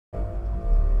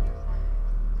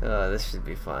Oh, this should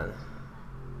be fun.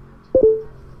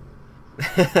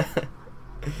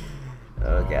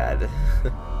 Oh god.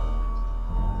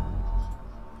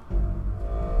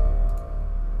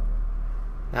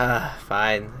 Ah,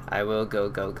 fine. I will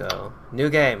go. New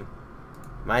game.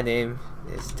 My name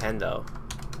is Tendo.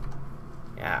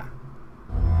 Yeah.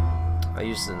 I'll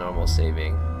use the normal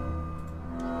saving.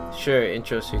 Sure,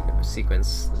 intro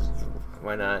sequence.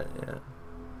 Why not? Yeah.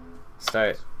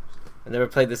 Start. I never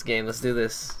played this game. Let's do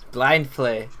this. Blind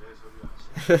play.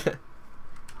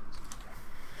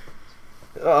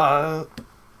 Oh,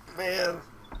 man.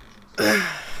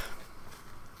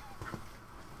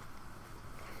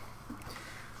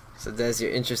 So Des,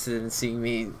 you're interested in seeing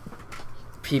me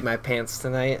pee my pants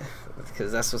tonight?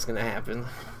 Because that's what's gonna happen.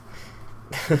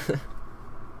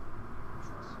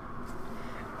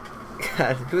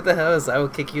 God, who the hell is I will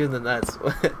kick you in the nuts?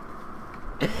 What?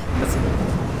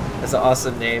 That's an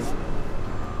awesome name.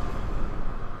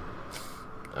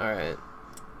 Alright.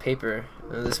 Paper.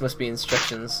 This must be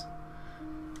instructions.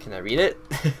 Can I read it?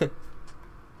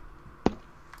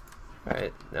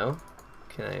 Alright, no?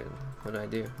 Can I... What do I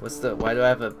do? What's the... Why do I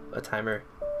have a timer?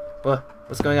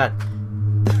 What's going on?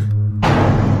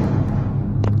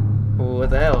 What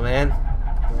the hell, man?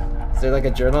 Is there like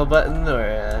a journal button,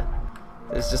 or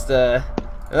there's just a...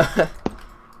 I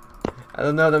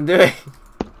don't know what I'm doing.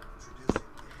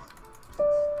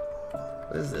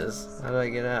 What is this? How do I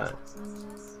get out?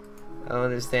 I don't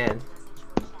understand.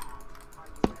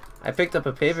 I picked up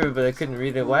a paper, but I couldn't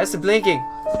read it. Why is it blinking?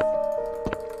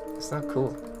 It's not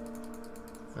cool.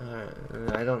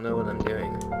 I don't know what I'm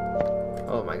doing.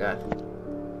 Oh my god.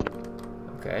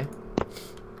 Okay.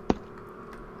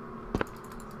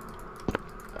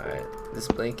 Alright. This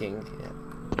blinking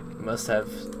must have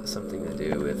something to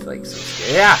do with like some...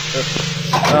 Yeah!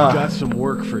 I've got some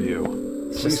work for you.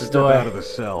 It's Please just a step door. out of the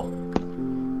cell.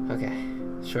 Okay.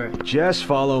 Sure. Just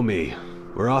follow me.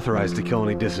 We're authorized to kill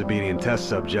any disobedient test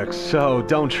subjects, so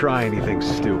don't try anything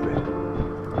stupid.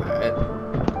 Alright.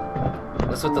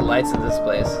 What's with the lights in this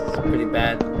place? It's pretty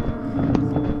bad.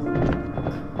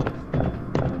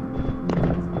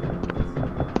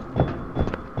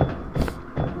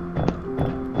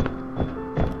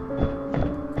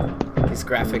 These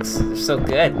graphics, they're so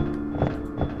good.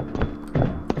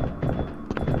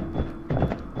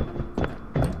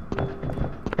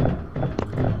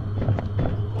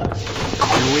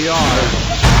 We are.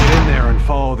 Get in there and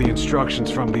follow the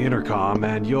instructions from the intercom,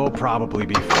 and you'll probably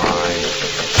be fine.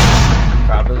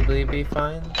 Probably be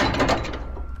fine?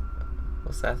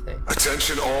 What's that thing?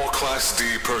 Attention all Class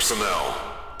D personnel.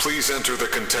 Please enter the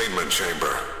containment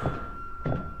chamber.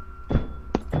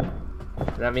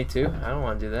 Is that me too? I don't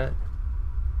want to do that.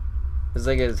 There's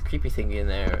like a creepy thingy in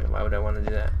there. Why would I want to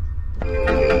do that?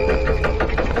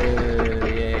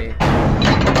 Yay.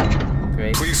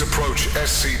 Great. Please approach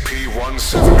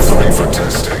SCP-173 for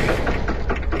testing.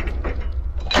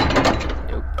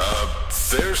 Nope.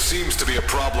 There seems to be a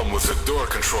problem with the door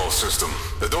control system.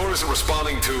 The door isn't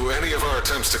responding to any of our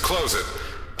attempts to close it.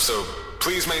 So,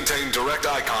 please maintain direct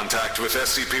eye contact with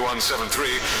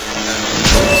SCP-173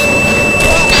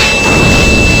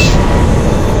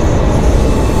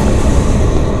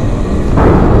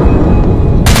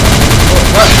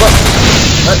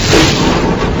 What?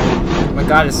 Oh my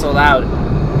god, it's so loud.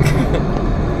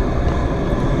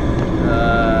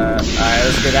 Alright,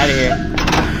 let's get out of here.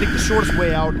 I think the shortest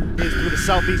way out is through the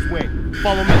southeast wing.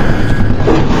 Follow me.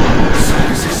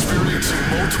 Is experiencing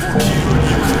multiple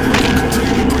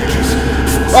containment breaches.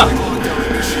 Lockdown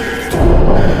initiated.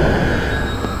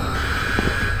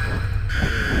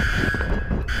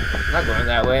 I'm not going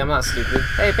that way, I'm not stupid.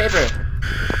 Hey, paper!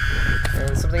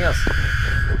 And something else.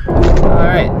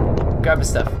 Alright, grab the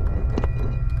stuff.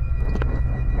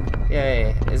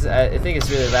 Yay. I think it's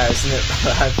really loud, isn't it?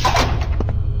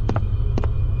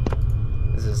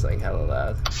 This is like hella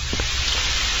loud.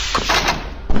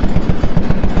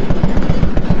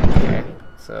 Okay,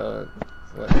 so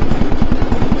what?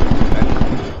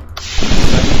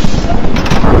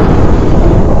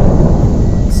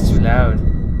 It's too loud.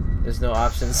 There's no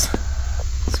options.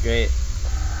 It's great.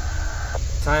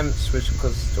 Time switch to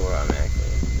close the door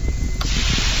automatically.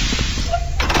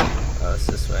 Oh, it's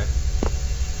this way.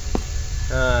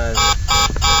 Oh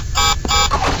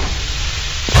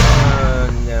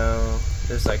no.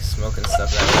 There's like smoke and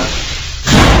stuff right now.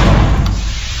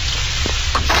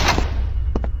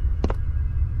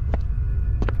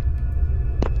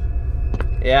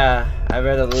 Yeah, I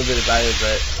read a little bit about it,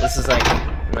 but this is like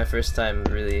my first time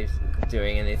really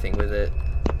doing anything with it.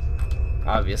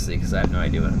 Obviously, because I have no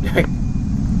idea what I'm doing.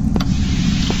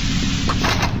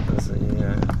 So,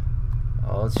 yeah.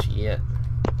 Oh shit.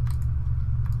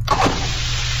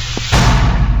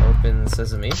 Open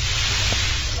sesame.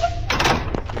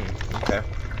 Okay.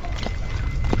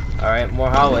 Alright,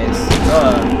 more hallways.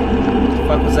 Oh, what the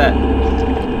fuck was that?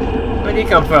 Where'd he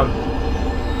come from?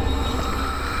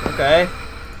 Okay.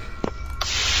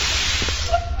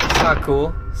 It's not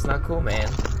cool. It's not cool, man.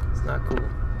 It's not cool.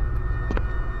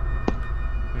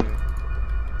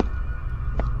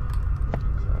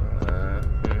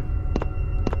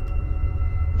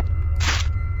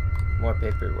 More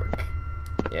paperwork.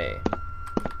 Yay.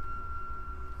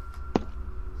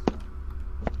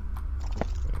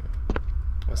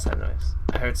 What's that noise?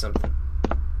 I heard something.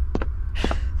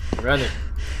 Running.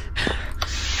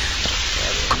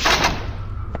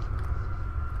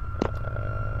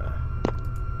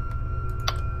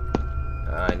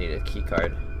 I need a key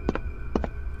card.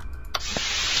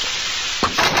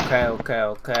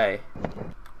 Okay.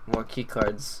 More key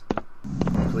cards,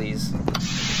 please.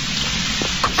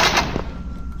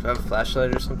 Do I have a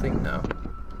flashlight or something? No.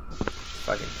 It's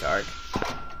fucking dark.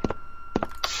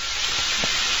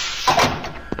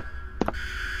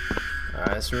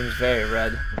 This room's very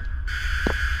red.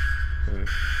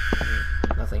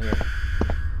 Nothing here.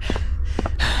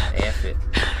 F it.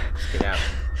 Let's get out.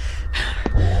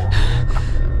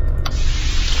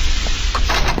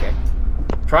 Okay.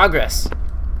 Progress!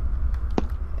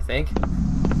 I think.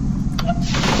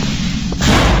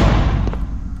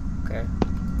 Okay.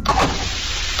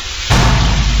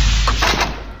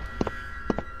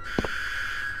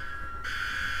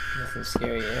 Nothing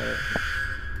scary yet.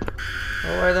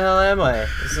 Oh, where the hell am I?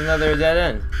 This is another dead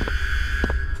end.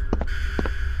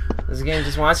 This game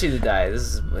just wants you to die.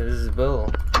 This is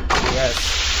bull. Yes.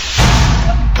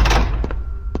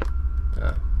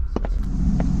 Oh.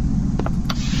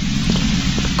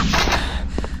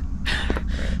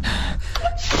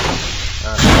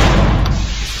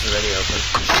 This is already open.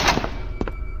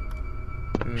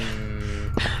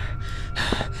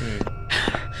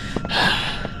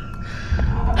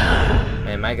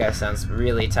 Man, my guy sounds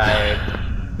really tired.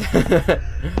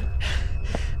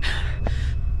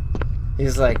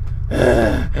 He's like,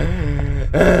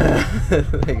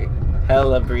 like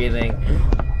hella breathing.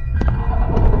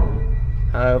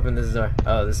 How do I open this door?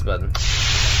 Oh, this button.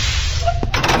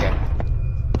 Okay.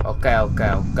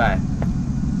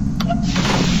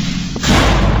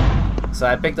 So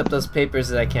I picked up those papers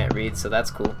that I can't read, so that's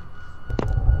cool.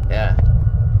 Yeah.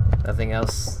 Nothing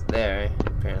else there,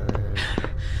 apparently.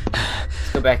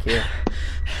 Let's go back here.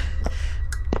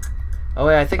 Oh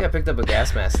wait, I think I picked up a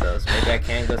gas mask though, so maybe I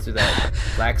can go through that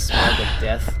black smog of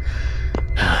death.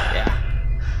 Yeah.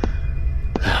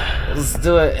 Let's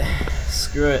do it.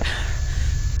 Screw it.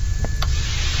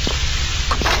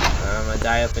 I'm gonna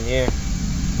die up in here.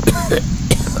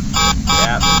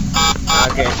 Yeah.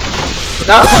 Okay.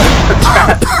 No!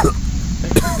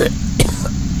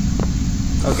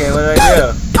 Okay, what do I do?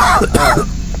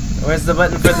 Where's the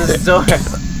button for this door? I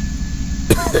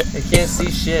can't see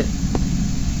shit.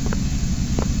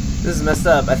 This is messed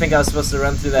up. I think I was supposed to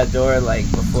run through that door like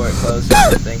before it closed or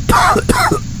something.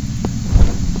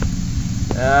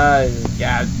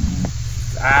 God.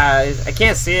 I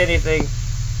can't see anything.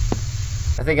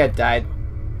 I think I died.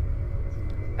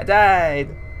 I died.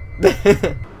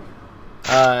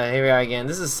 Here we are again.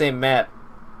 This is the same map.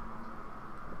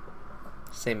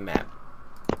 Same map.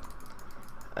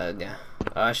 Yeah.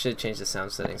 Oh, I should have changed the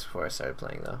sound settings before I started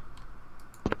playing though.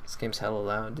 This game's hella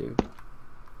loud, dude.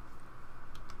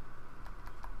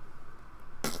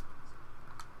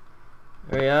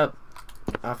 Hurry up,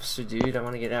 officer dude, I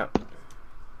want to get out.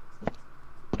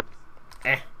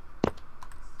 Wait.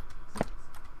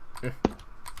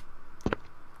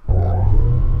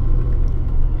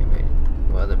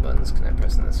 What other buttons can I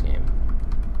press in this game?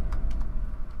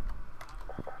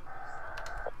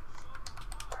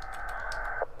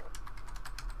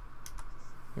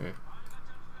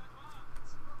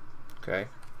 Okay.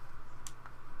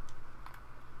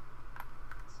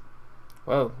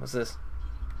 Whoa, what's this?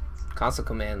 Console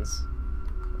commands.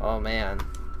 Oh man.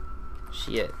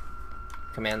 Shit.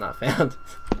 Command not found.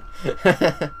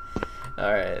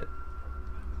 Alright.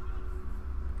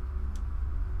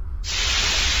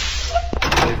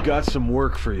 They've got some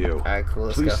work for you. Alright, cool,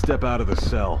 let's Please go. step out of the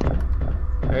cell.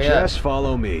 Hurry Just up.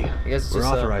 follow me. We're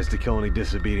authorized to kill any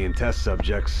disobedient test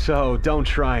subjects, so don't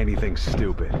try anything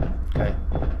stupid. Okay.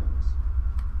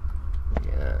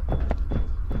 Yeah.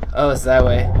 Oh, it's that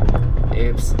way.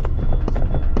 Oops.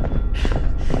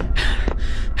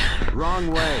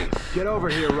 Wrong way. Get over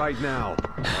here right now.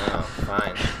 Oh,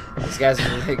 fine. These guys are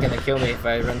really gonna kill me if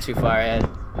I run too far ahead.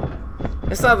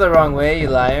 It's not the wrong way, you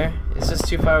liar. It's just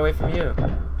too far away from you.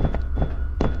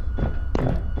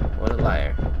 What a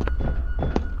liar.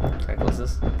 Can I close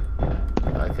this?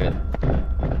 Oh, I could.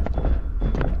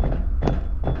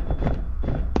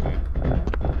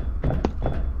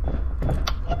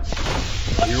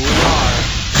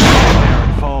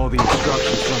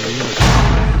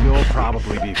 you'll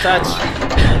probably be Touch.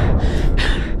 fine.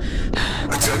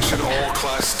 Attention all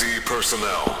Class D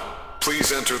personnel.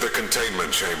 Please enter the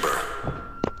containment chamber.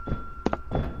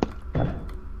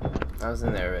 I was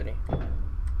in there already.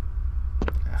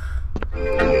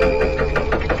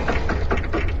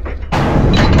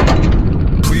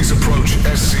 Please approach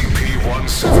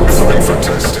SCP-173 for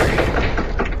testing.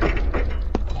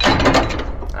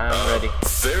 I'm ready.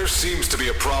 There seems to be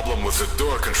a problem with the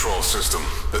door control system.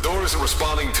 The door isn't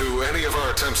responding to any of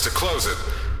our attempts to close it,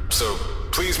 so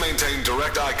please maintain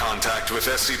direct eye contact with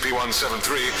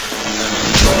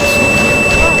SCP-173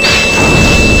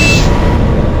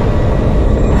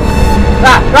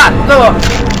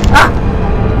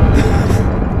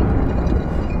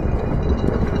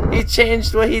 He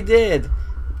changed what he did.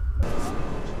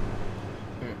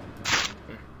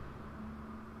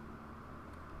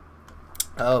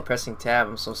 Oh, pressing tab.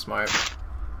 I'm so smart.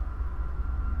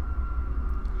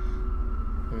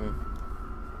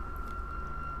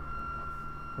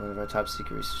 One of our top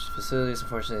secret research facilities.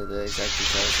 Unfortunately, the exact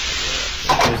details.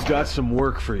 I've got some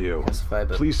work for you. Classified,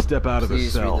 but Please step out of the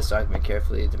please read cell. this document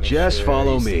carefully to make Just sure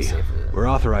follow you stay me. safe. We're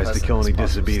authorized to kill any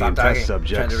disobedient test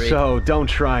subjects, so don't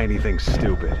try anything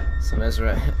stupid. So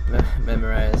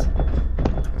memorize.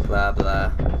 Blah blah.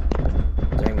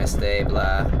 During my stay,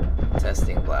 blah.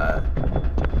 Testing, blah.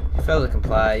 If you fail to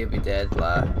comply, you'll be dead,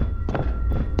 blah.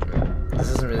 This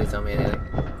doesn't really tell me anything.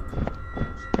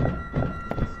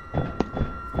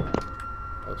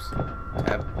 Oops.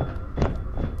 Tab.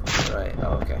 Right.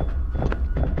 Oh, okay.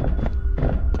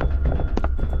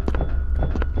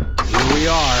 Here we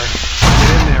are. Get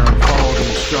in there and follow the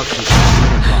instructions from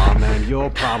the intercom, and you'll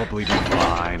probably be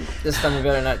fine. This time you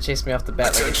better not chase me off the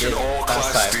bat like it Attention did all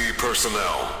last Class time. D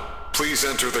personnel. Please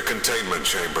enter the containment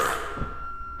chamber.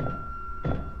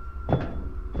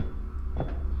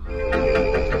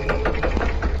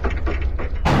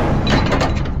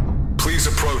 Please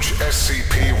approach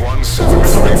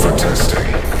SCP-173 for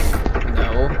testing.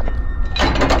 No.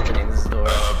 I'm opening this door.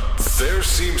 There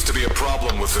seems to be a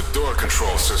problem with the door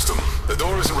control system. The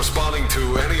door isn't responding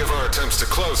to any of our attempts to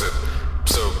close it,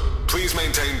 so please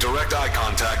maintain direct eye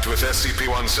contact with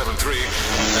SCP-173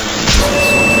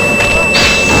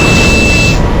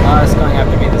 Oh, it's going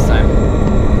after me this time.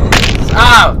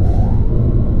 Ow!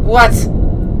 What?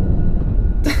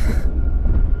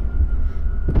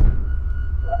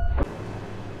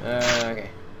 Okay.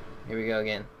 Here we go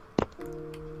again.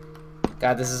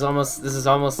 God, this is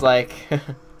almost like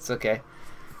it's okay.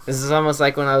 This is almost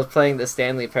like when I was playing the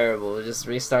Stanley Parable, just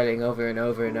restarting over and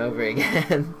over and over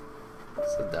again.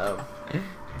 So dumb.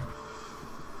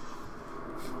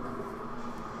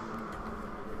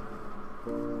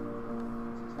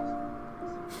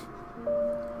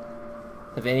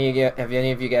 Have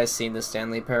any of you guys seen the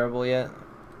Stanley Parable yet?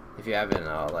 If you haven't,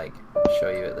 I'll like show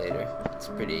you it later. It's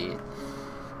pretty.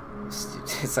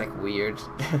 It's like weird.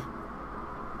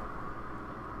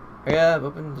 Hurry up!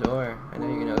 Open the door. I know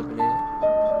you're gonna open it.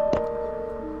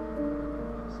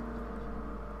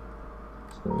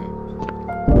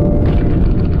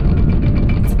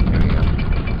 There we go.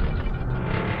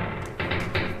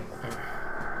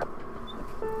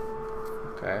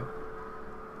 Okay.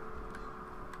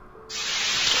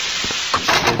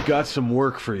 We've got some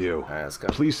work for you. Alright, let's go.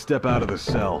 Please step out of the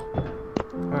cell.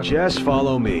 Just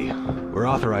follow me. We're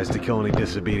authorized to kill any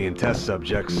disobedient test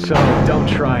subjects, so don't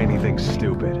try anything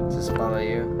stupid. Just follow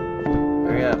you.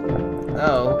 Hurry up.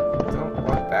 No, don't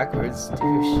walk backwards,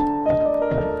 douche.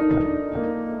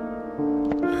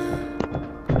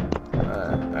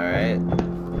 Alright.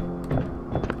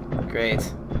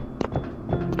 Great.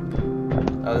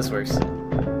 Oh, this works.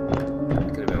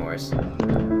 Could have been worse.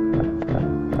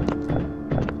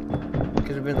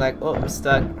 Could have been like, oh, I'm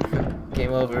stuck.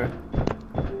 Game over.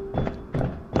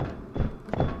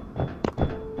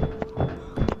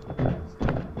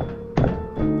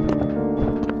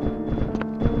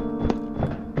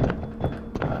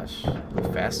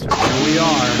 Faster. Here we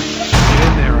are. Get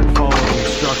in there and follow the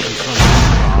instructions from the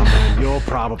intercom, and you'll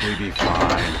probably be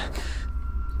fine.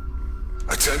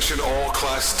 Attention all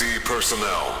Class D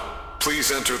personnel.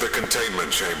 Please enter the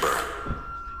containment chamber.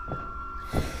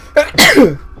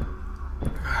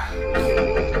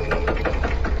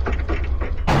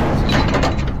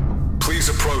 Please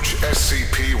approach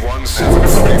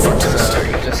SCP-173 for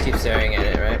testing. Just keep staring at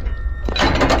it, right?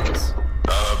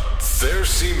 There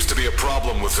seems to be a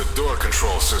problem with the door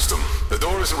control system. The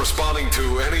door isn't responding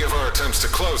to any of our attempts to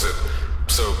close it,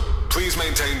 so please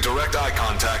maintain direct eye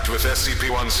contact with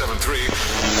SCP-173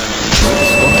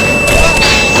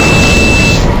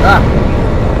 Ah!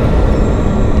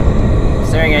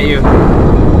 Staring at you.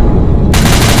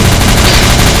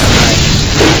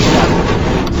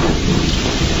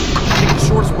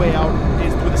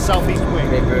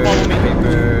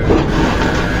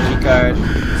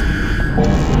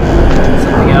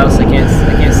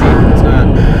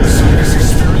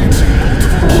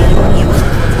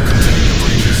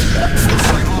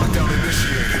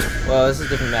 Well, this is a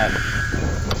different map.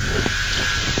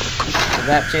 The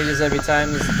map changes every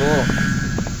time. This is bull.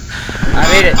 I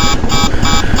made it!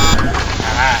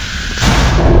 Ah!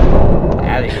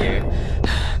 Out of here.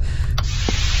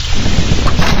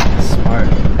 Smart.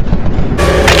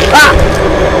 Ah!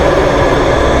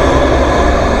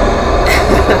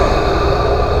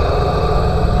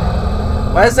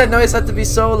 Why does that noise have to be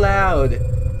so loud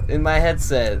in my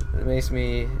headset? It makes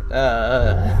me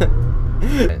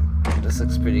This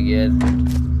looks pretty good.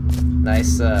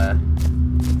 Nice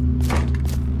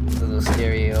little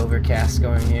scary overcast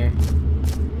going here.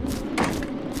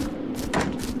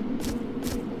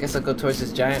 Guess I'll go towards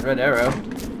this giant red arrow.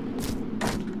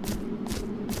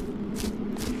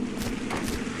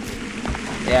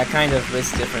 Yeah, kind of, but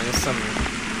it's different. There's some...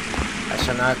 I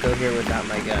shall not go here without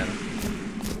my gun.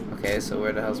 Okay, so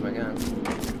where the hell's my gun?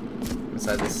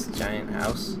 Inside this giant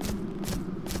house?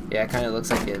 Yeah, it kind of looks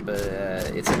like it, but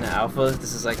it's in the alpha.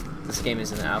 This game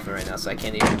is in the alpha right now, so I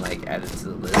can't even like add it to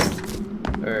the list.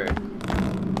 Or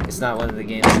it's not one of the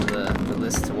games on the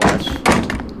list to watch.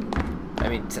 I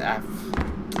mean, it's not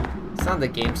on the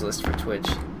games list for Twitch.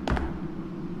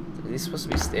 Are these supposed to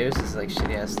be stairs? This is like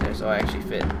shitty ass stairs. Oh, I actually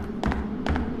fit.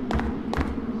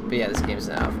 But yeah, this game's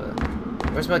in the alpha.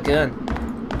 Where's my gun?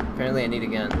 Apparently I need a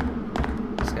gun.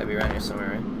 It's gotta be around here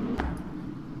somewhere, right?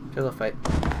 Pillow fight.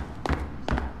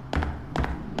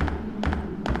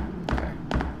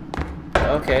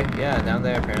 Okay, yeah, down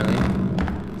there apparently.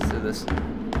 Let's do this.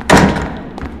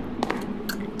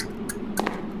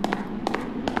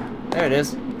 There it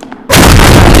is.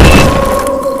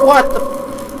 What the?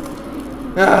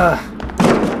 Ugh.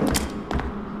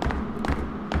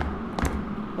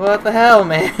 What the hell,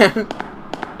 man?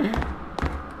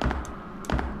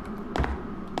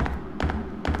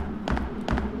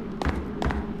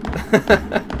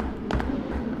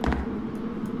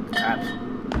 Crap.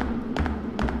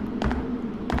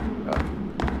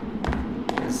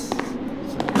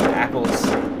 Apples.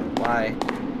 Why?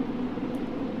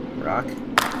 Rock.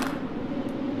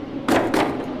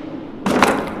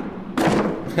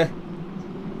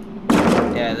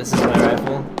 Yeah, this is my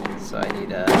rifle, so I need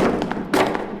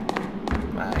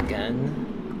my gun.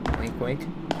 Wink, wink.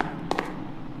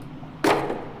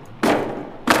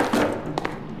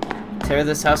 Tear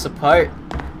this house apart.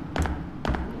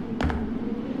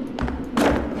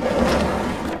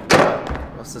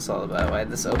 What's this all about? Why had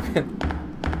this open?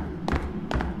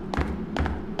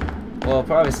 Well,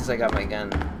 probably since I got my gun,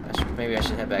 maybe I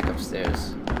should head back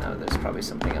upstairs. No, there's probably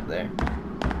something up there.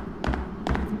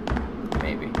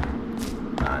 Maybe.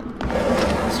 Not.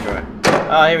 Destroy.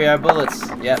 Oh, here we are, bullets.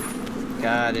 Yep.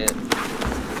 Got it.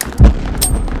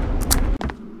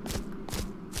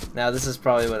 Now this is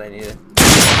probably what I needed.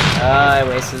 I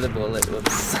wasted the bullet.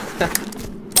 Whoops.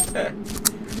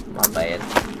 My bad.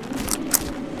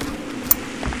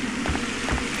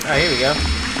 Oh, here we go.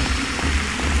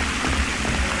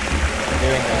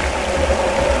 Doing that.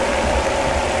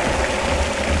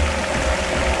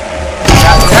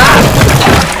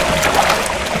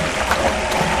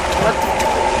 What?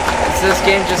 Does this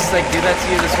game just like do that to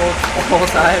you this whole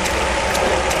time?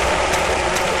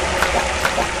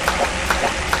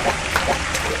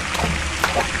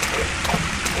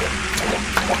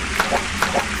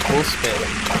 Full spin.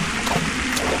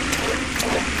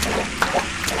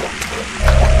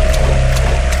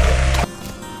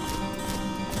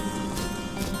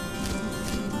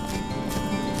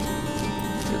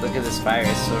 Look at this fire,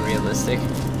 it's so realistic.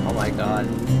 Oh my god.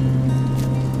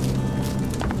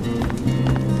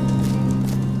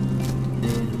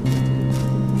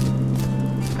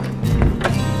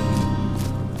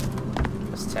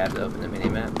 Just tab to open the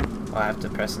minimap. Oh, I have to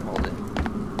press and hold it.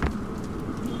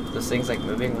 This thing's like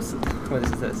moving? What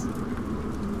is this?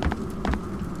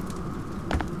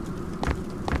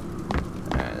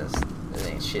 Alright, there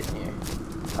ain't shit in here.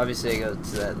 Obviously I go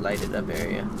to that lighted up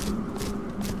area.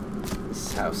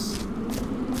 House.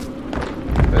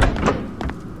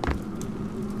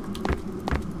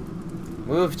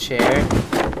 Move, chair.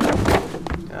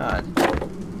 God.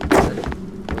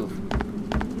 Move.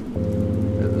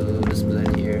 Ooh, there's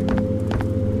blood here.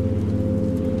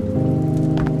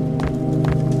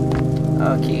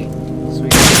 Oh, key.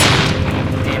 Sweet.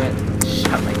 Damn it.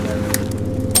 Shot my gun.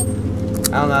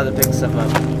 I don't know how to pick stuff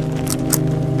up.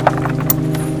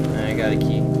 I got a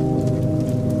key.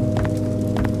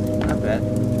 Bad.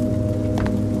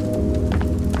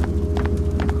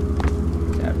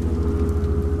 Tab.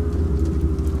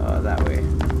 Oh, that way.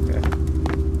 Okay.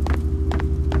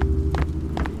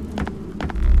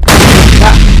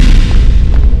 Ah!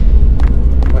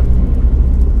 What?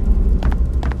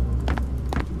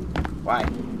 Why?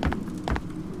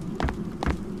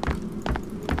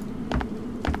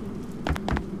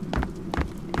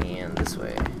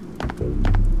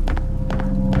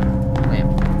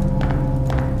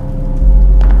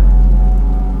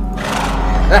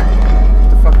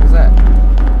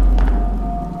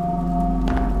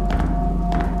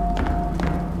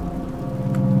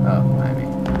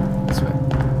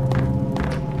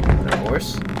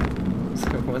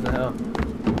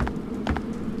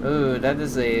 That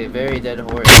is a very dead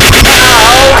horse. Oh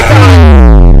my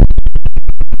god!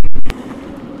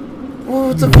 Whoa,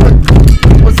 what the fuck?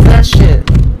 What's that shit?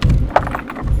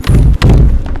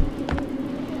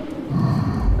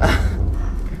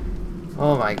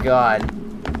 Oh my god.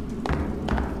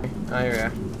 Oh,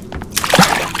 yeah.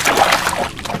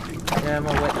 Yeah, I'm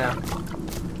all wet now.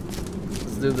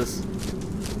 Let's do this.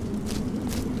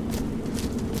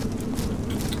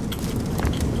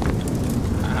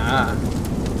 Ah.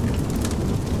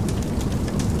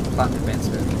 Plot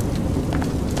advancement.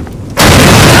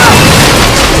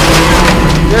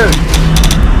 Dude!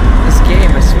 This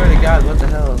game, I swear to God, what the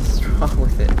hell is wrong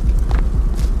with it?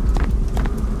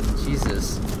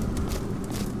 Jesus.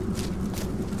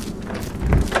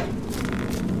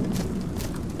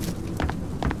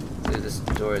 Dude, this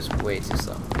door is way too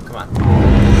slow. Come on.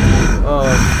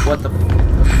 Oh, what the fuck?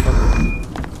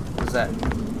 What's that?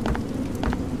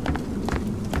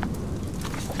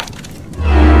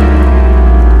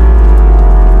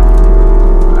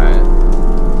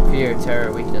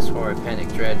 Terror, weakness, horror, panic,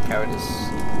 dread, cowardice.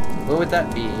 What would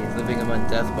that be? Living among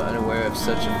death but unaware of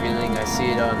such a feeling. I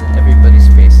see it on everybody's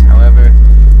face. However,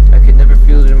 I could never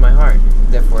feel it in my heart.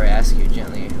 Therefore I ask you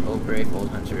gently, O brave old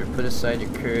hunter, put aside your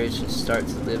courage and start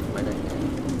to live my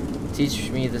nightmare.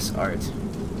 Teach me this art.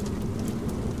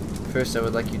 First I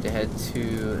would like you to head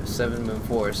to 7 Moon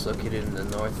Forest, located in the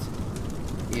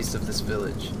northeast of this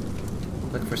village.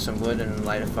 Look for some wood and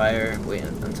light a fire. Wait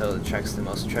until it attracts the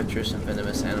most treacherous and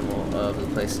venomous animal of the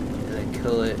place, and then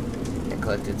kill it and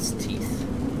collect its teeth.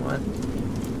 What?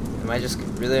 Am I just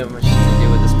really have much to do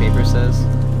what this paper says?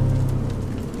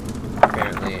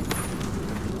 Apparently.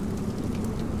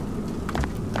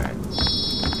 Alright.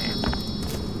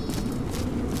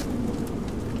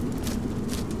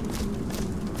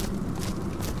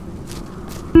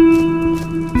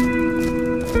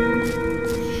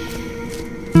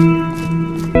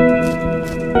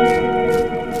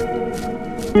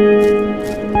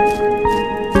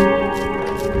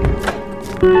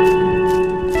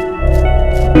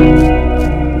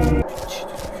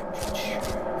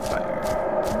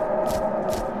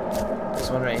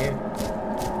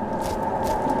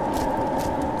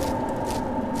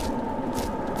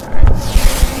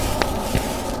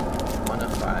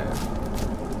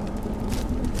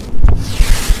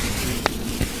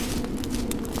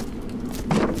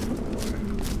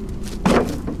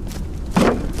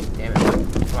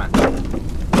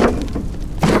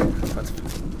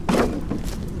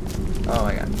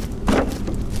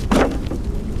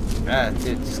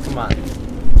 Dude, just come on. There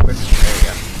we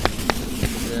go.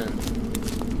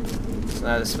 So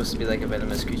now it's supposed to be like a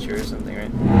venomous creature or something,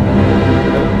 right?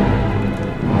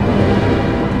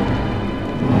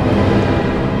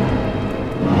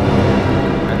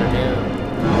 I don't know.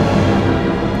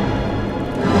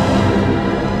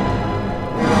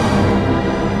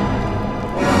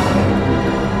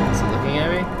 Is it looking at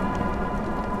me?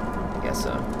 I guess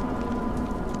so.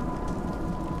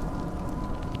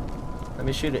 Let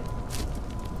me shoot it.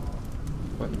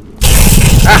 What?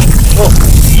 Ah! Oh!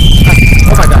 Ah!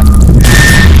 Oh my god!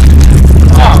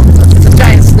 Oh! It's a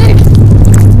giant snake!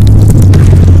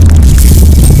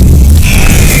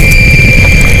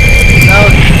 No!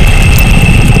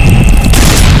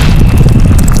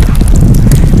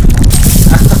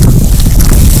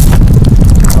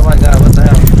 Oh my god, what the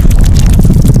hell?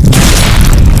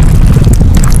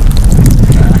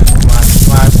 Come on,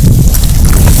 come on.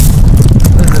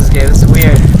 What is this game? This is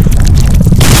weird.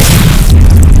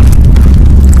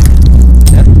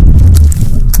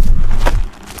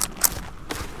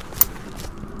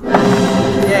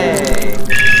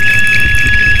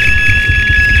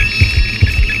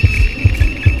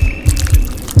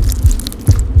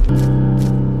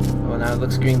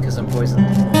 Green because I'm poisoned.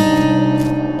 That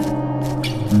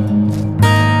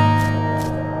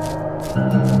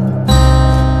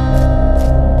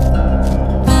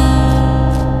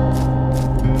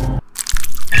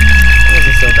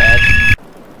wasn't so bad.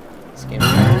 This game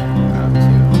is round 2.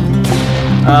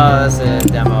 Oh, that's a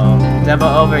demo. Demo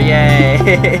over, yay!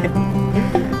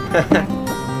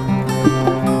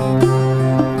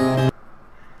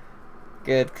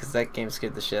 Good, because that game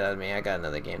scared the shit out of me. I got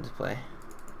another game to play.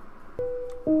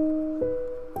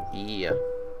 Yeah,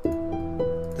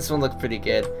 this one looked pretty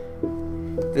good.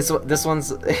 This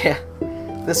one's yeah,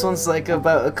 this one's like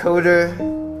about a coder.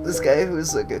 This guy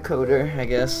who's like a coder, I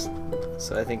guess.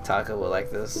 So I think Taka will like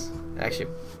this. Actually,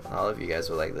 all of you guys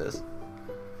will like this.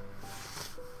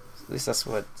 At least that's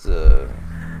what the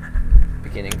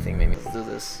beginning thing made me do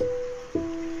this.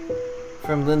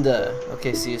 From Linda.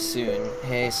 Okay, see you soon.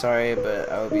 Hey, sorry, but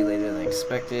I will be later than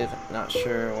expected. Not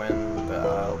sure when, but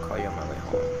I'll call you on my way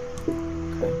home.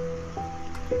 Okay.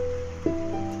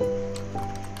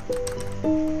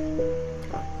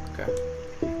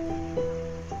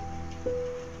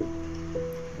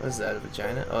 What's that, a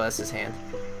vagina? Oh, that's his hand.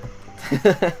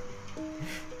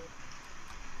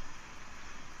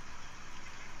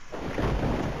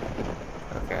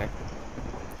 Okay. I'm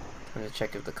gonna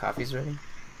check if the coffee's ready.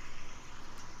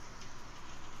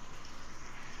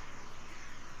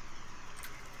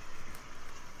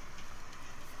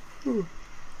 Hmm.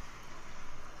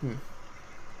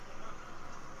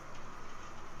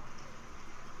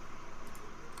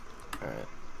 Alright.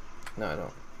 No, I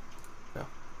don't. No.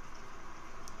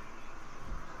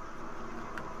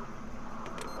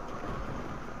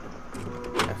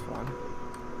 F1.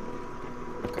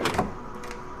 Okay.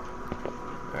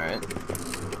 Alright.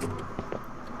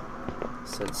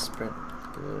 Said sprint.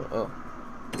 Oh.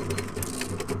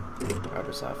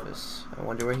 Robert's office. I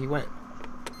wonder where he went.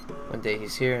 One day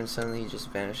he's here and suddenly he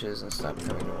just vanishes and stops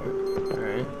coming to work.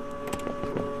 Alright.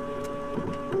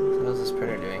 So how's this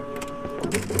printer doing?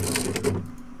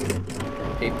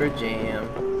 Paper jam.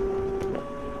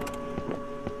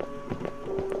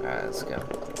 Alright, let's go.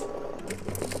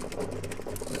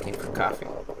 Looking for coffee.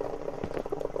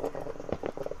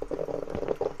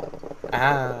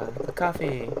 Ah, the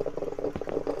coffee.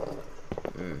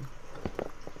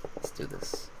 Let's do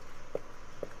this.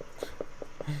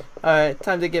 Alright,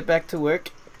 time to get back to work.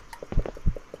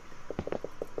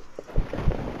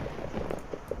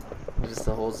 Just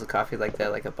holds the coffee like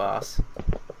that, like a boss.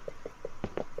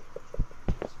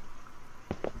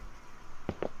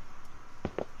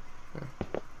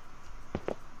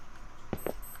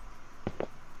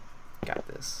 Got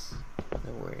this.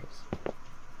 No worries.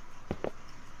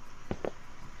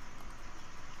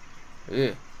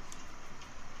 Ew.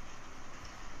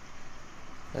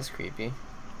 That's creepy.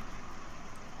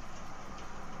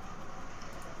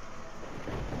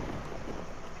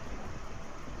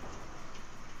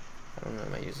 I don't know,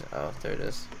 am I using? Oh, there it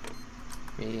is.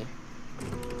 Me.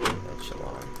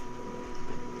 Echelon.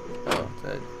 Oh,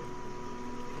 the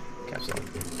capsule.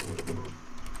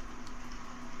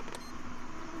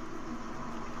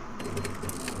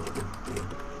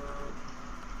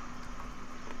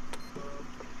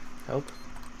 Help.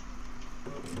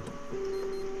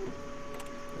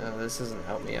 No, this doesn't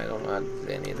help me. I don't know how to do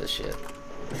any of this shit.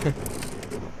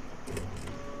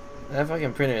 That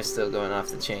fucking printer is still going off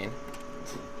the chain.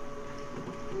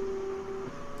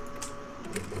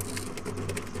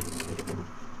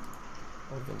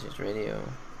 Oh, vintage radio.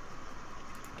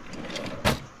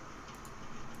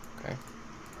 Okay.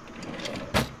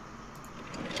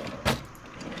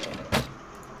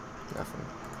 Nothing.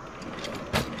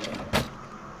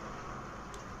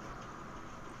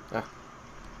 Ah.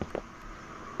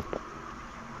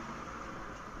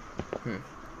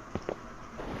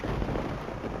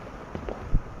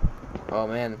 Oh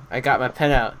man, I got my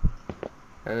pen out.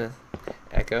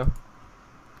 Echo?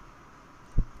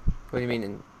 What do you mean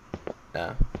in...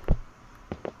 Yeah,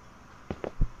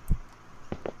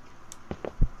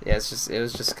 it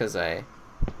was just because I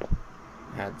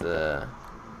had the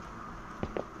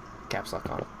caps lock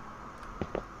on.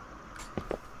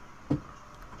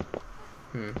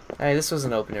 Hey, this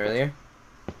wasn't open earlier.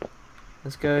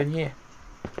 Let's go in here.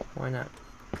 Why not?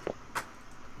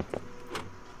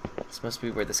 This must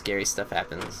be where the scary stuff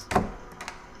happens.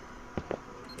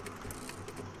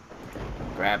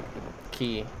 Grab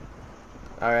key.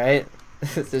 Alright.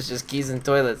 There's just keys in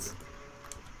toilets.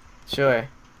 Sure.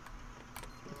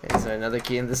 Okay, is there another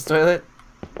key in this toilet?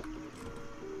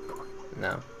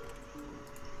 No.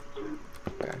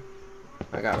 Okay.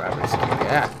 I got Robert's key.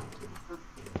 Yeah.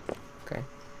 Okay.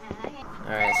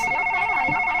 Alright. So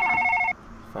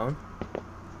phone?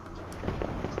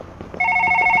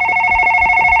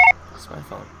 It's my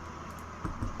phone.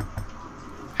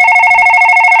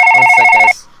 One sec,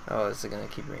 guys. Oh, is it gonna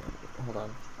keep ringing? Hold on.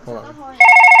 Hold on.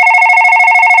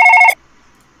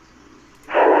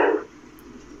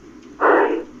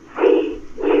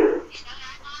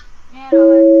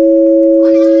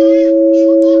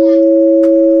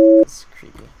 It's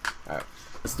creepy. Alright,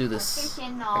 let's do this.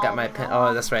 I got my pen.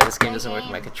 Oh, that's right. This game doesn't work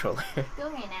with my controller.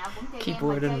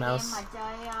 Keyboard and mouse.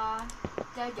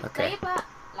 Okay.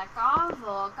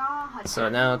 So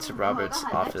now to Robert's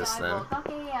office then.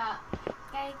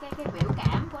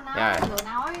 Yeah,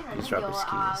 use Robert's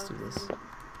key. Let's do this.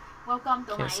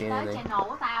 Can't see anything.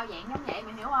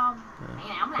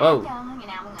 Whoa!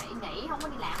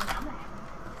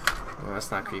 Well,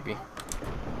 that's not creepy.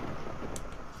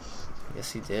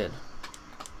 Yes, he did.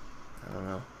 I don't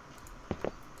know.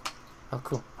 Oh,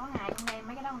 cool.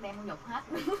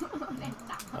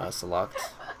 Oh, it's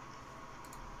locked.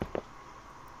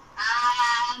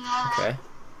 Okay.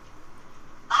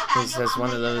 This has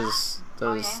one of those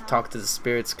talk to the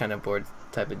spirits kind of board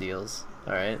type of deals.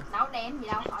 Alright.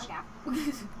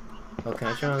 Oh, can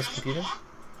I turn on his computer?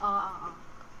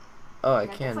 Oh, I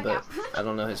can, but I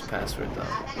don't know his password though.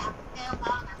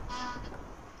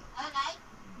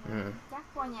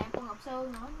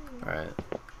 Alright.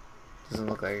 Doesn't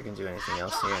look like I can do anything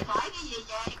else here.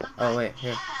 Oh wait,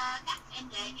 here.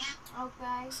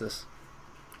 What's this?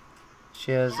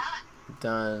 She has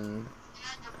done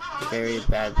very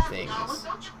bad things.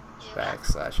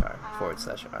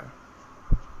 /R//R.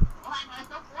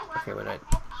 Okay, what did I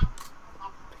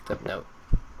picked up note.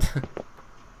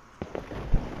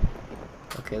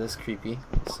 Okay, that's creepy.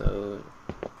 So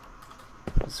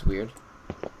it's weird.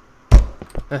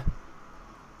 Oh.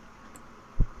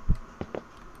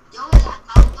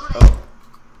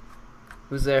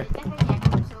 Who's there? I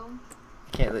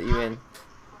can't let you in.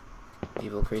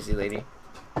 Evil crazy lady.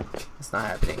 It's not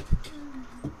happening.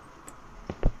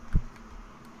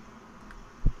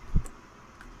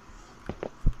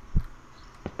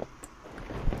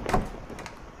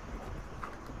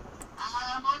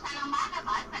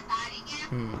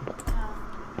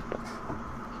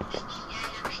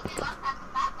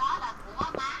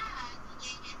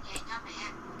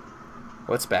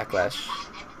 What's backlash?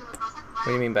 What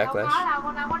do you mean backlash?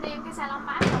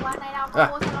 Ah.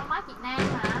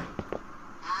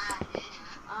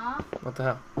 What the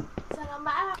hell?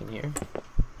 Can you hear?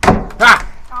 Ah!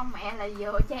 Con mẹ là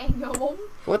vừa chan vô bún.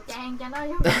 What? Chan cho nó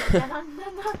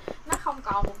nó không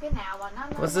còn một cái nào mà nó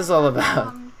What's this all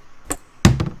about?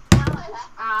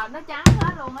 Nó trắng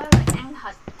hết luôn á, rồi ăn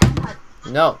thịt.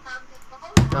 No.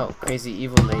 No, crazy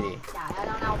evil lady. Trời ơi,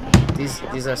 đâu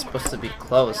These are supposed to be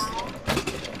closed.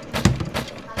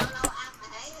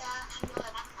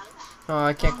 Oh,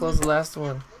 I can't close the last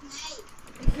one.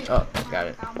 Oh, got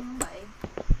it.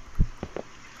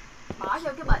 Bỏ vô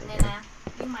cái bình này nè.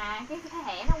 Nhưng mà cái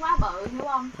thẻ nó quá bự, hiểu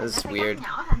không? This is weird.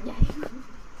 Nhỏ thành vậy.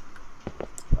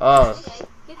 Oh,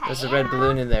 there's a red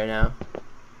balloon in there now.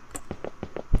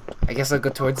 I guess I'll go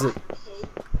towards it.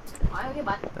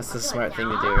 That's the smart thing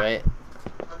to do, right?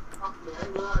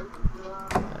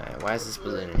 Alright, why is this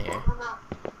balloon in here?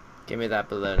 Give me that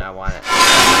balloon, I want it.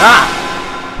 Ah!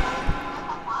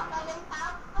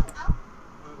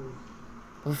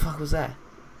 What the fuck was that?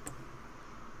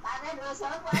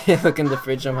 Look in the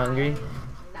fridge, I'm hungry.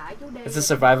 It's a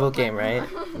survival game, right?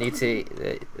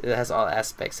 It has all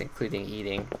aspects, including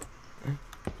eating.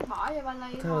 What the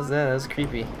hell was that? That was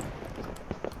creepy.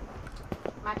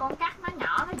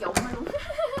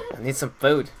 I need some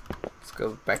food. Let's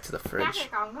go back to the fridge.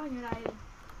 I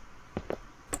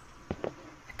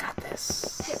got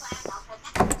this.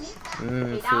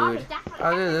 Food.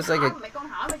 Oh, dude,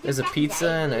 there's a pizza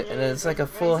and it's like a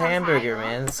full hamburger,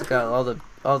 man. It's got all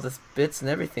the bits and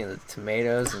everything, the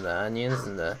tomatoes and the onions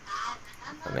and the.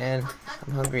 Oh, man,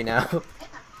 I'm hungry now.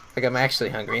 Like I'm actually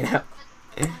hungry now.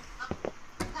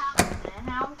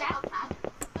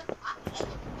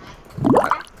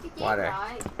 Water.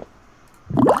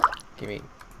 Give me.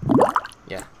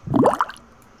 Yeah.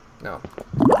 No.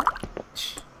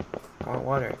 Shh. I want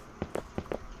water.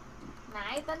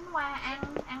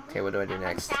 Okay, what do I do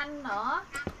next?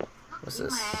 What's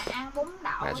this?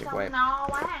 Magic wipe.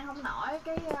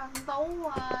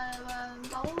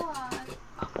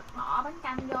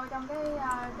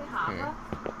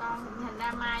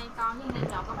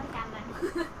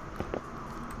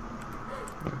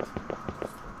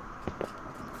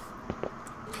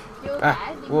 Ah,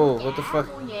 whoa, what the fuck?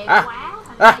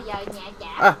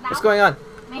 What's going on?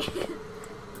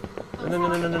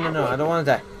 No, I don't want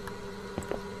to die.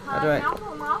 How do I?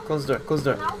 Close the door, close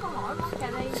the door.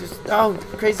 Just, oh,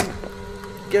 crazy.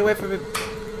 Get away from me.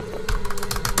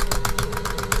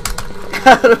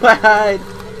 How do I hide?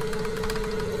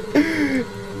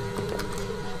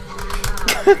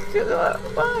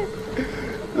 Why?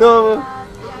 No.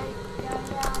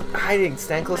 Hiding.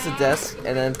 Stand close to the desk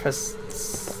and then press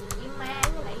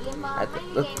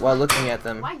while looking at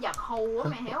them.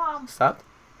 Stop.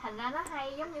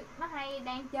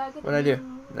 What did I do?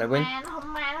 Did I win?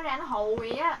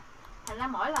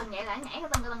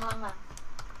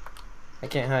 I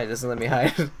can't hide. It doesn't let me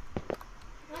hide.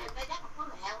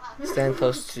 Stand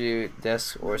close to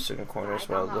desks or certain corners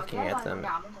while looking at them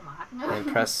and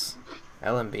press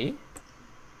L and B?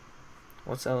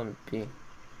 What's L and B?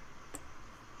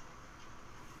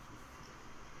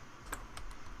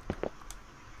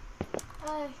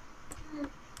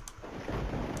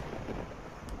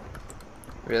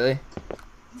 Really?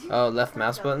 Oh, left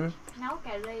mouse button?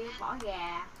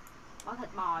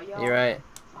 You're right.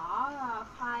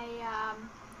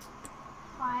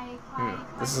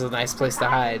 This is a nice place to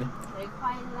hide.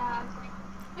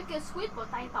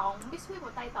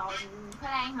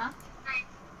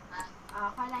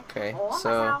 Okay,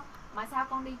 so Mà sao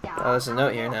con đi chợ? Oh, there's a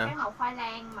note here now. Cái màu khoai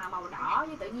lang mà màu đỏ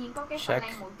với tự nhiên có cái khoai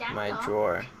Check lang màu trắng my nữa.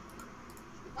 drawer.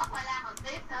 Có khoai lang màu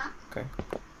tiếp nữa. Okay.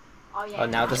 Vậy Oh,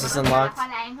 now this is là unlocked. khoai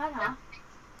lang hết hả?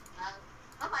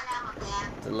 Có khoai lang màu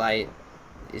vàng. The light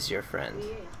is your friend.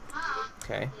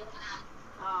 Okay.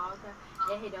 Ok.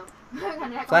 Vậy thì được.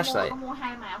 Thành ra Flashlight. con mua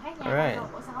hai màu khác nhau. Alright.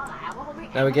 Ủa sao nó lạ quá, không biết.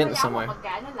 Now we're getting somewhere. Mình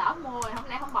kệ nó lỡ mua rồi, không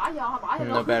lẽ không bỏ vô, bỏ vô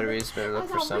No luôn. batteries, better look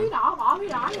for some. Bỏ phí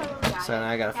đỏ vô luôn. So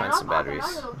now I gotta find some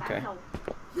batteries. Okay.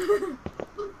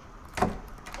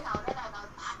 Cái đầu đó là đầu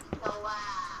tạm cái đồ à.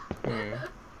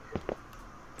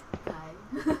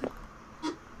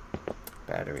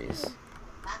 Batteries.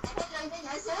 Bạn thấy cái ly nó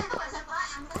nhỏ xíu mà sao có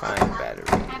ăn cái Find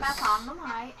batteries. 2-3 phần đúng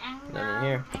rồi, ăn None in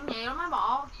here. ăn nhiều lắm mấy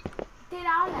bộ. Cái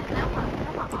đó là nếu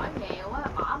mà bỏ nhiều á,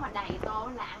 bỏ mà đầy tô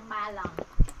là ăn 3 lần.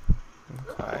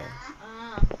 Okay.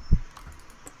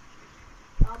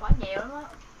 Bỏ nhiều lắm á.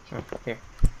 Here.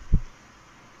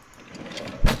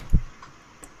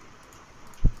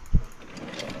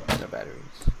 No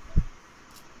batteries.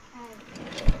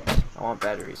 I want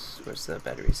batteries. Where's the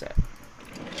batteries at?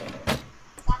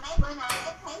 Sao mấy bữa nay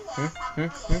ít thấy xong có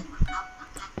vậy học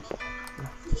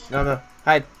No, no.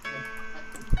 Hide.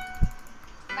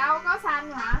 Đâu có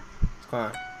xanh hả? Come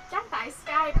on. Chắc tại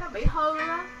Skype nó bị hư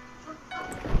á.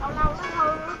 Lâu lâu nó hư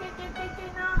á, cái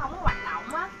nó không có hoạt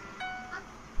động á.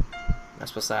 Not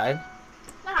supposed to hide?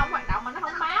 Nó không hoạt động mà nó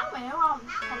không báo, mày hiểu không?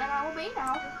 Thành ra đâu có biết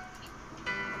đâu.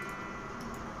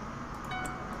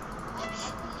 mấy mẹ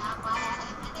cứ nhờ qua em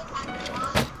thấy cái thanh rồi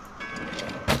thôi.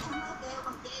 Em mới kêu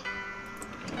con chim.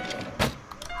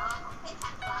 Con thấy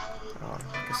thanh rồi. Oh,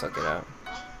 I guess I'll get out.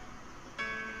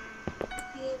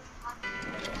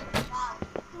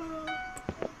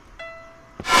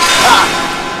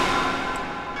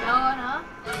 Chưa nữa.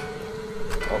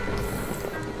 Oh.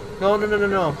 No, no, no, no,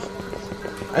 no.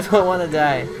 I don't want to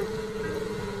die.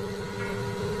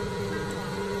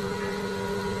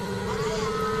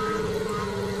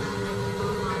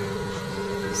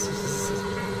 This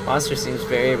monster seems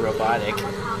very robotic.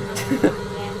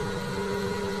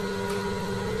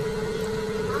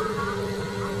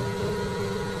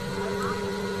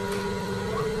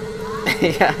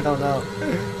 Yeah, I don't know.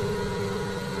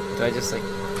 Do I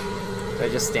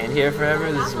just stand here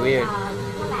forever? This is weird.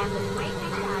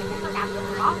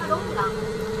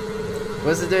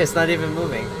 What's it doing? It's not even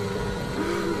moving.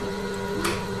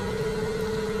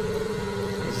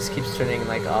 It just keeps turning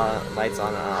like lights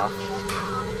on and off.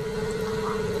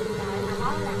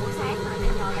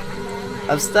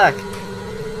 I'm stuck.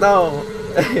 No,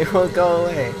 it won't go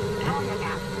away.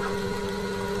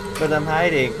 But I'm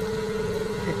hiding.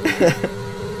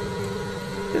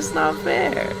 It's not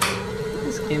fair.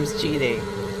 This game's cheating.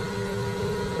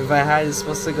 If I hide, it's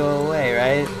supposed to go away,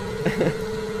 right?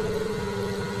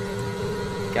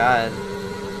 God.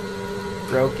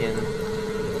 Broken.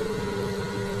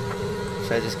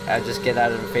 Should I just get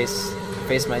out and face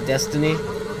my destiny?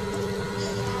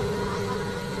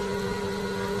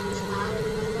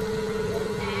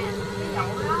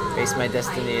 Face my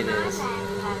destiny it is.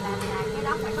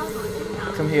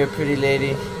 Come here, pretty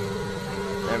lady.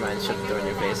 Never mind, shut the door in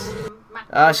your face.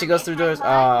 Ah, she goes through doors.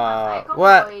 Ah,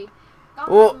 what?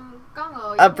 Oh,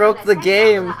 I broke the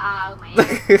game.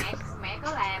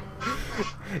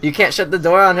 You can't shut the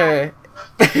door on her.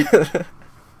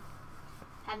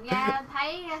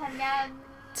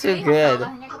 Too good.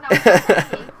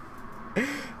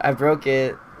 I broke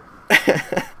it.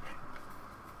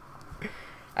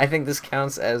 I think this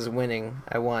counts as winning.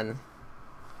 I won.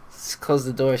 Just close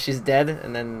the door. She's dead,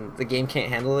 and then the game can't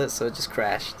handle it, so it just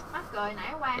crashed.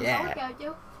 Yeah.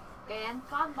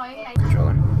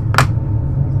 Controller.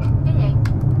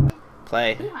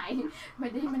 Play.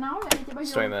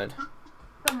 Story mode.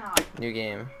 New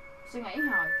game.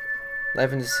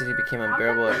 Life in the city became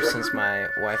unbearable ever since my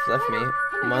wife left me.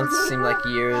 Months seemed like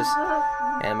years,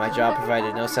 and my job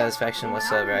provided no satisfaction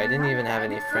whatsoever. I didn't even have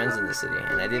any friends in the city,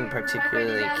 and I didn't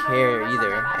particularly care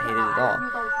either. I hated it all.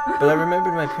 But I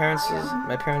remembered my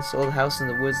parents' old house in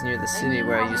the woods near the city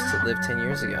where I used to live 10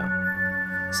 years ago.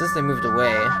 Since they moved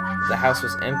away, the house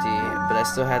was empty, but I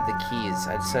still had the keys.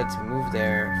 I decided to move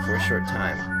there for a short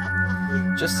time,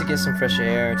 just to get some fresh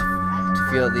air, to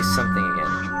feel at least something again.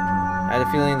 I had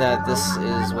a feeling that this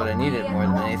is what I needed more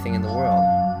than anything in the world.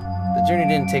 The journey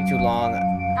didn't take too long.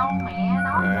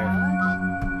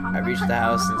 I reached the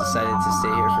house and decided to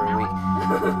stay here for a week.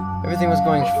 Everything was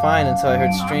going fine until I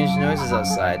heard strange noises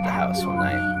outside the house one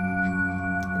night.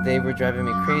 They were driving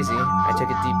me crazy. I took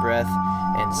a deep breath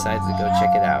and decided to go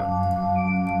check it out.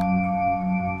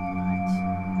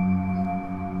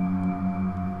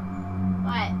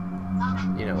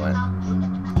 You know what?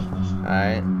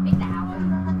 Alright.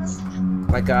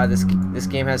 My God, this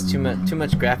game has too much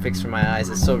graphics for my eyes.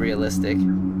 It's so realistic.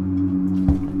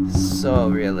 So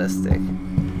realistic.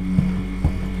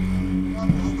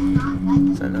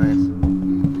 So nice.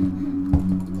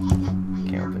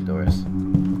 Can't open doors.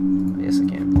 Oh, yes, I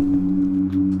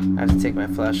can. I have to take my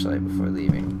flashlight before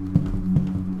leaving.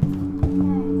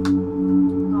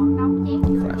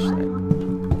 Flashlight.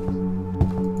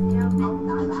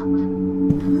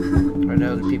 Where do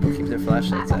other people keep their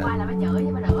flashlights at?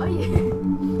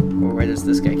 Or where does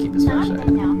this guy keep his flashlight?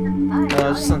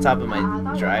 Oh, it's just on top of my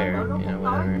dryer, you know,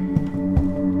 whatever.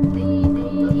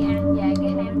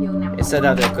 It said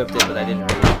how to equip it, but I didn't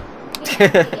read.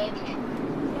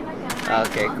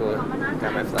 Okay, cool.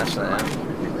 Got my flashlight out.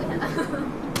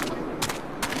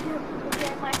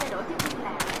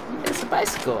 It's a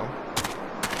bicycle.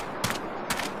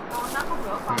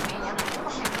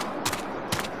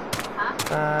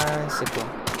 Bicycle.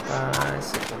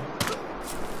 Bicycle.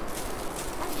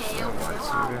 I want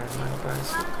to ride my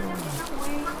bicycle.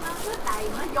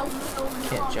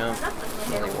 Can't jump.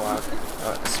 Only walk.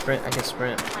 Oh, sprint. I can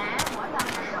sprint.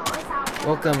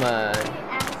 Welcome,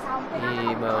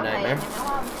 emo nightmare.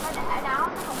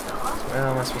 Where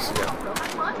am I supposed to go?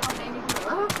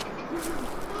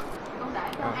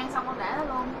 Oh.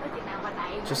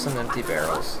 Just some empty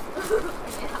barrels.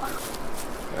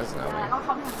 That's not me.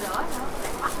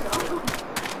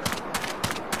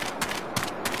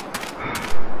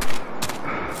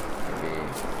 Maybe.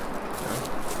 No.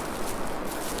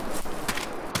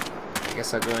 I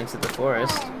guess I'll go into the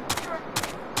forest.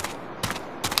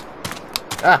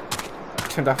 Ah!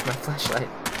 Turned off my flashlight.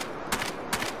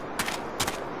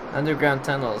 Underground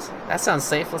tunnels. That sounds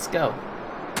safe. Let's go.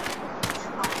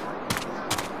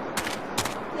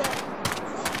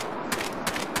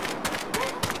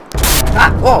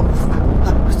 Ah! Whoa!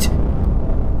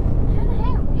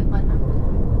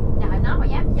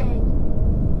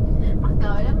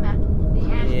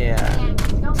 Yeah.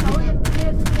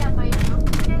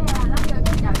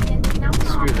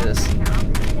 Screw this.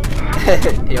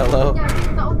 YOLO.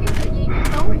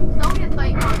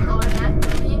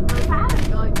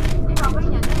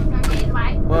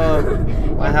 Whoa,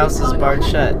 my house is barred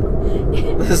shut.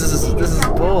 This is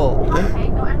bull.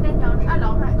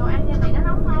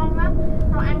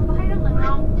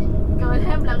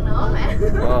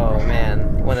 Whoa,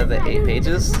 man. One of the 8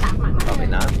 pages? Probably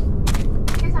not.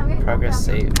 Progress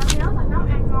saved.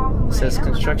 It says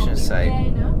construction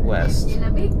site west.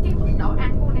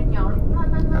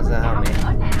 How's that help me?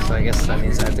 So I guess that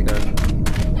means I have to go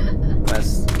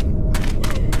west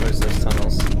towards those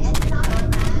tunnels.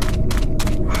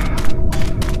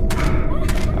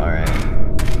 Alright.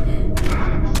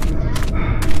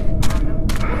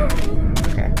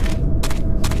 Okay.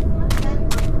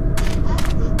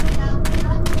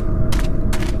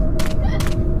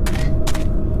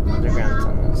 Underground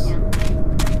tunnels.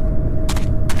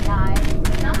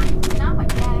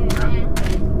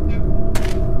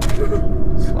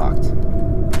 It's locked.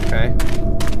 Okay.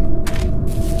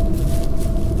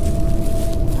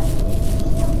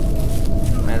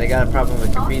 Man, they got a problem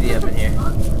with graffiti up in here.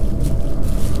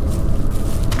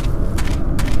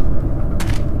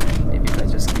 Maybe if I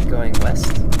just keep going west.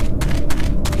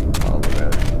 Follow the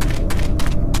road.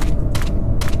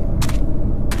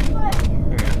 Here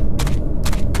we go.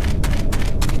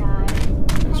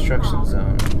 Construction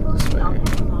zone. This way.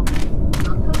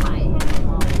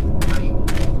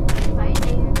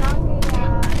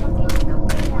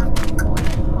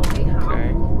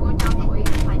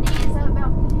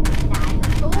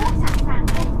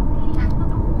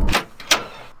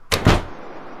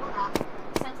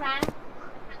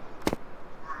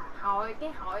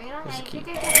 There's a key.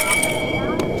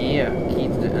 Yeah, key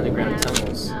to the underground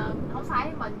tunnels.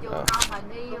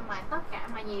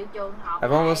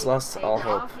 I've almost lost all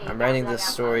hope. I'm writing this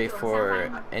story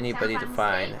for anybody to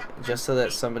find, just so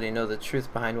that somebody knows the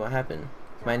truth behind what happened.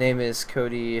 My name is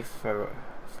Cody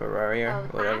Ferrari or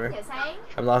whatever.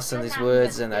 I'm lost in these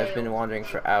woods and I've been wandering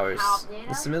for hours.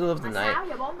 It's the middle of the night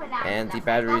and the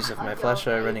batteries of my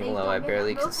flashlight are running low. I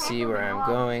barely can see where I'm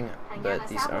going, but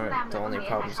these aren't the only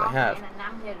problems I have.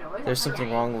 There's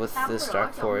something wrong with this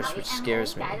dark forest which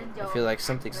scares me. I feel like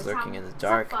something's lurking in the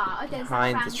dark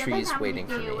behind the trees waiting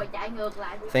for me.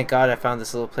 Thank God I found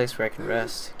this little place where I can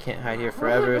rest. Can't hide here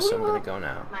forever, so I'm gonna go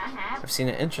now. I've seen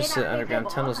an interesting underground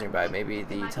tunnels nearby. Maybe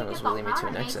the tunnels will lead me to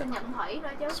an exit.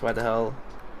 So why the hell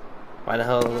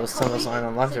those tunnels aren't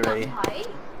unlocked already?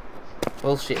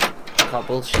 Bullshit. I call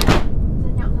bullshit.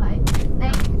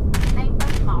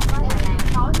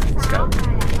 Let's go.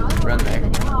 Run there.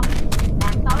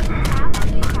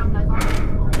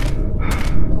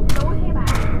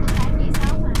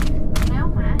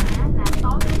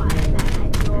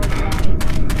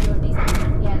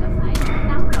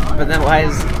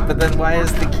 but then why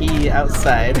is the key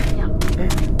outside?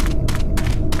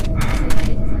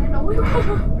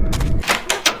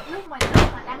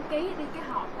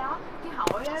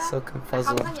 So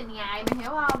confuzzled.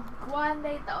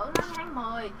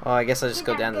 Oh, I guess I'll just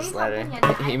go down this ladder.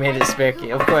 He made it spare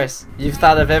key. Of course, you've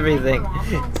thought of everything.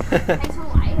 Alright,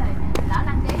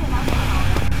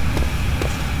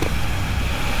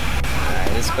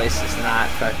 this place is not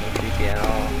fucking creepy at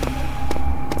all.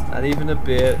 Not even a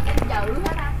bit.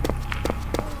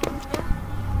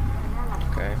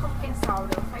 Okay.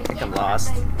 I think I'm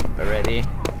lost already.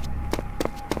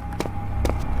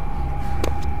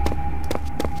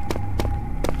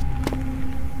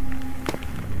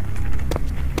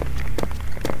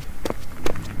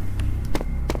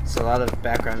 There's a lot of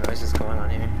background noises going on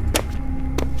here.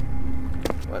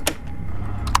 What?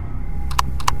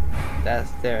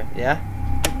 That's there, yeah?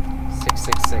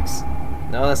 666.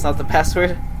 No, that's not the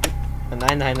password. A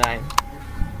 999.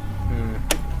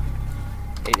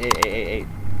 88888.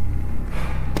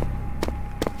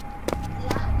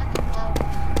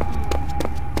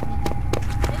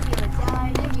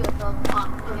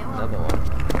 Another one.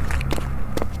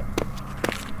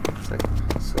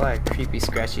 It's a lot of creepy,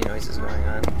 scratchy noises going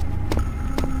on.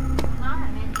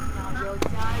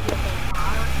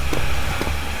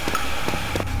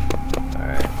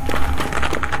 Alright.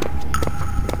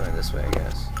 Going this way, I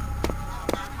guess.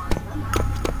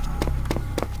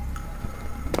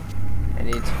 I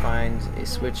need to find a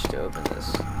switch to open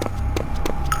this.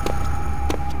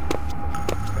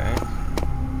 Okay.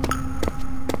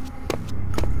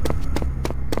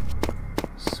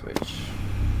 Switch.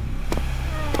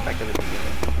 Back to the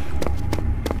beginning.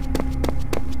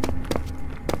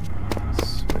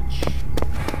 Switch.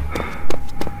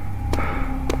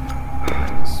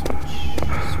 And switch.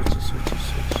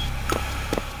 Switch.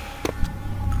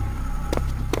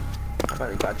 How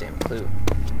about a goddamn clue?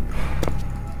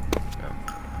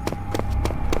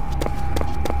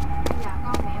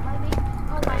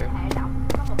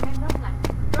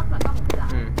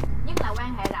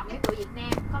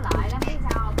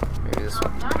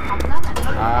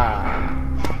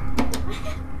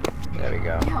 There we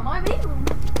go.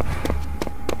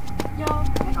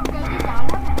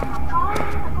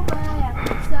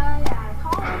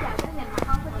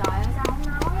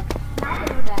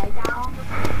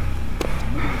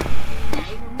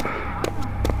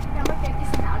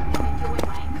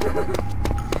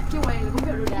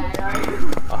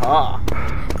 Aha!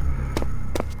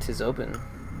 Tis open.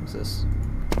 What's this?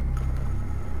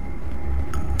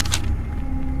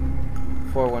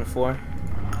 414.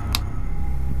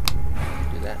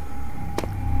 Do that.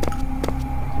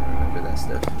 Can't remember that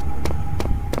stuff.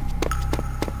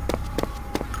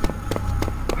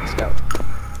 Let's go.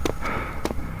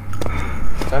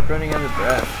 Stop running out of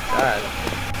breath. God.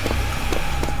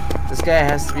 This guy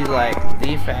has to be like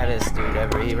the fattest dude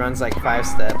ever. He runs like 5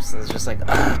 steps and it's just like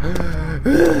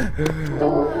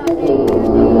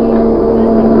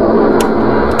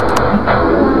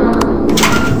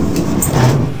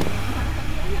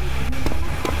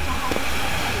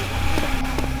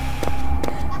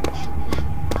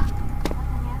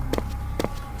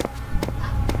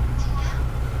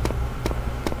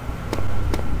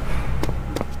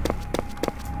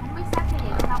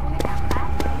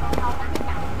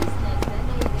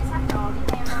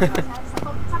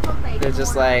They're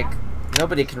just like,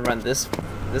 nobody can run this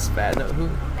fast. No,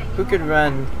 who could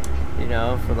run, you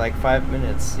know, for like 5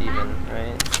 minutes even,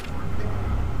 right?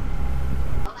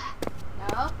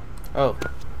 Oh.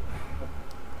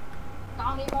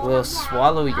 Will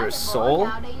swallow your soul?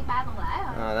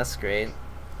 Oh, that's great.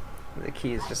 The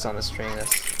key is just on the string.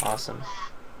 That's awesome.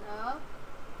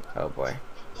 Oh boy.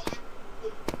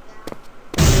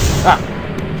 Ah!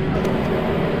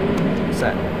 What's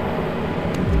that?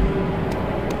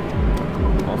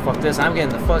 Oh, fuck this. I'm getting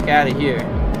the fuck out of here.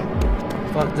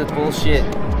 Fuck the bullshit.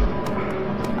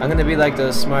 I'm gonna be like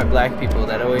those smart black people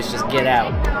that always just get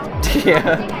out.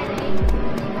 Yeah.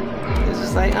 It's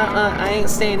just like, I ain't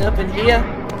staying up in here.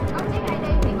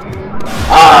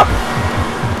 Ah!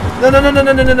 No.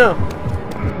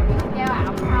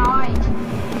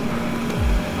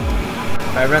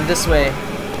 If I run this way,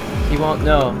 he won't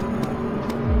know.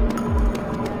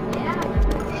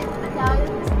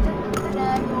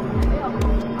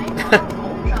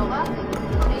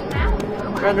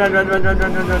 Run.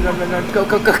 Go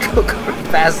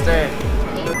faster.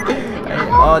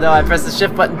 Oh no, I pressed the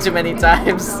shift button too many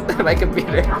times. My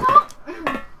computer.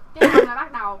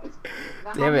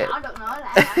 Damn it.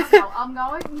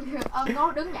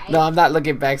 No, I'm not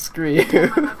looking back. Screw you.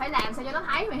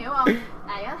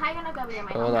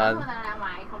 Hold on.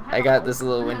 I got this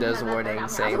little Windows warning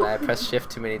saying that I pressed shift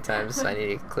too many times, so I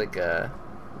need to click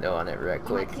no on it right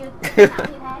quick.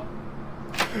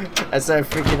 I started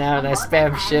freaking out and I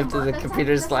spammed shift and the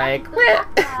computer's like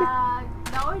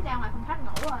Tối ra ngoài phòng khách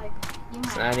ngủ rồi. Nhưng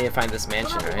So now I need to find this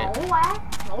mansion, right? ngủ quá,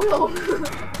 ngủ luôn.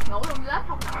 Ngủ luôn lết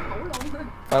không nổi, ngủ luôn.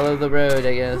 Follow the road,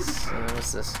 I guess.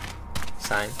 What's this?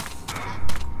 Sign.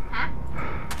 Hả?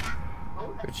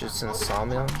 Richardson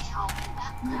Sawmill? Không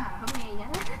nghe gì hết.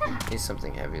 Need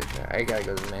something heavy there. I gotta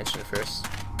go to the mansion first.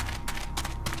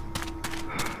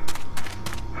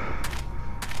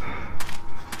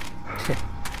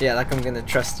 Yeah, like I'm gonna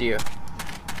trust you.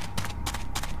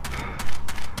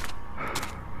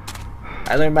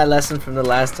 I learned my lesson from the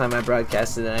last time I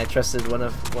broadcasted, and I trusted one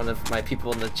of my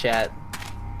people in the chat.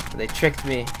 They tricked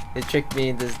me. They tricked me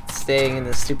into staying in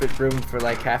the stupid room for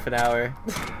like half an hour.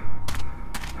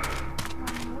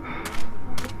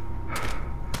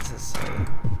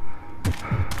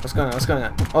 What's going on? What's going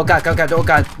on? Oh god, god, god, oh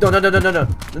god. No, no, no, no, no, no,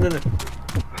 no, no.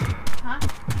 Hả?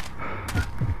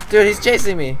 Dude, he's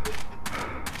chasing me.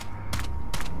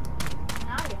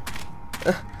 Nói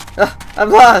vậy? I'm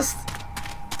lost.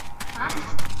 Hả?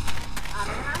 Mày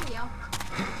có nói gì không?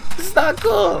 It's not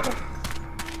cool.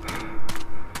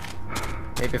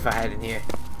 Maybe if I hide in here.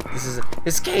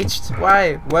 It's caged.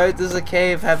 Why? Why does a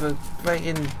cave have a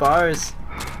fucking bars?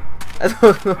 I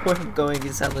don't know where I'm going.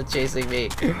 He's hella chasing me.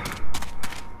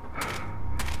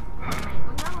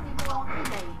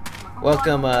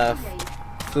 Welcome,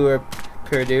 Fleur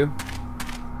Purdue.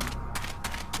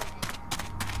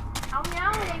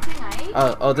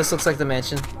 Oh, this looks like the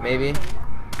mansion. Maybe.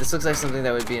 This looks like something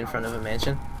that would be in front of a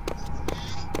mansion.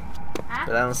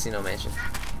 But I don't see no mansion.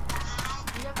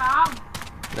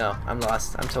 No, I'm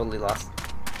lost. I'm totally lost.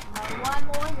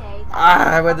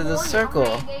 Ah, I went to the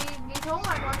circle.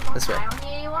 This way.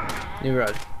 New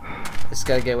road. Just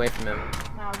gotta get away from him.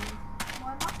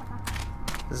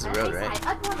 This is the road, right?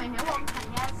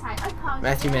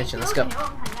 Matthew Mansion, let's go. Go,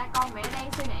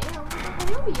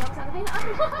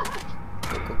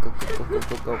 go, go, go, go, go,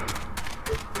 go, go.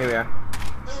 Here we are.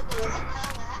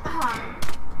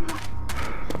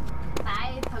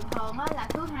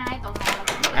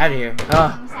 Out of here.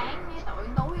 Oh.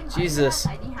 Jesus.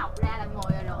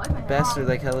 Bastard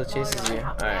like hella chases you.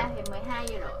 Alright.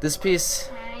 This place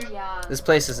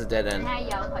is a dead end.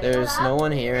 There's no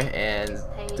one here and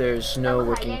there's no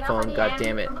working phone, god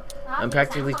damn it. I'm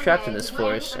practically trapped in this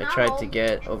forest. I tried to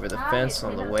get over the fence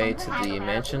on the way to the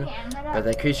mansion, but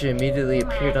that creature immediately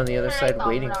appeared on the other side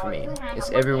waiting for me. It's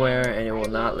everywhere and it will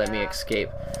not let me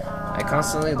escape. I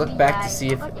constantly look back to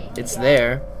see if it's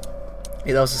there.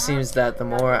 It also seems that the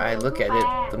more I look at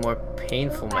it, the more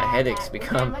painful my headaches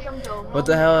become. What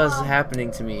the hell is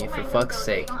happening to me, for fuck's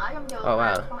sake? Oh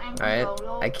wow. Alright,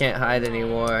 I can't hide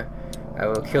anymore. I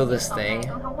will kill this thing.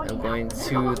 I'm going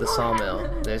to the sawmill.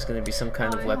 There's going to be some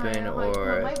kind of weapon,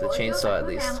 or the chainsaw at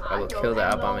least. I will kill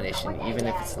the abomination, even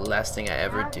if it's the last thing I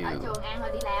ever do.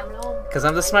 Because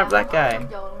I'm the smart black guy.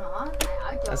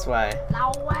 That's why.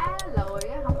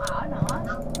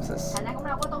 What's this?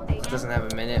 It doesn't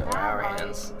have a minute or hour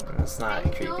hands. It's not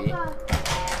creepy.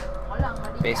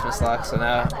 Basement's locked, so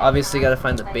now obviously gotta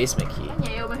find the basement key.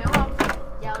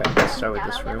 Okay, let's start with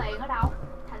this room.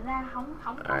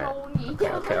 Alright.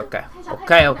 Okay.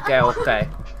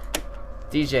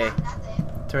 DJ,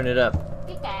 turn it up.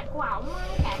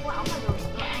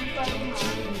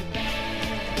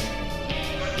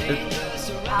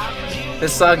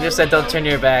 This song just said don't turn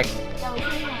your back.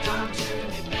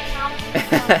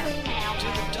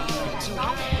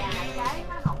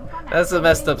 That's a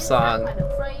messed up song.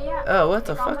 Oh, what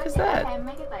the fuck is that?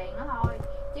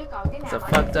 It's a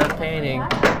fucked up painting.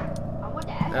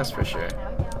 That's for sure.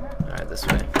 Alright, this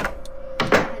way.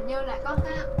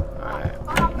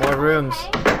 Alright, more rooms.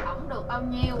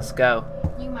 Let's go.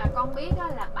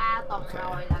 Okay.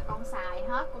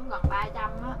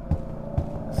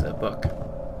 It's a book.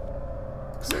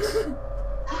 What's this?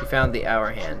 You found the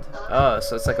hour hand. Oh,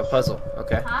 so it's like a puzzle.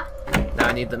 Okay. Now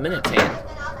I need the minute hand.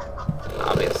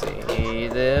 Obviously.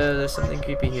 There's something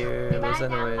creepy here. What's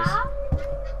that noise?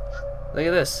 Look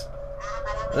at this.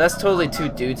 Well, that's totally two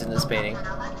dudes in this painting.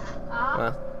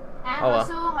 Well. Oh well.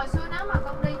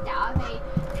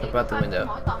 Jump out the window.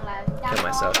 Kill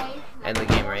myself. End the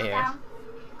game right here.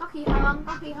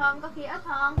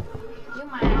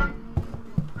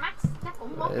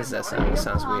 What is that sound? It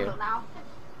sounds weird.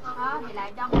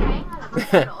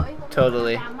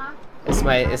 Totally. It's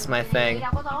my thing.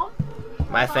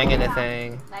 My thing and a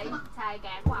thing.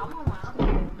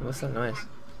 What's that noise?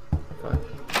 Fuck.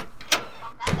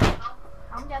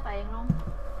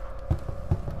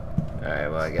 Alright,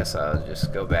 well I guess I'll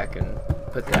just go back and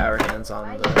put the hour hands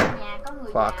on the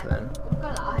clock then.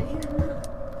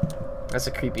 That's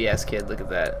a creepy ass kid. Look at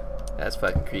that. That's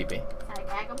fucking creepy.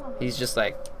 He's just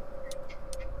like.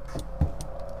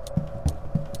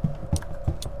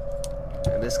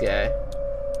 And this guy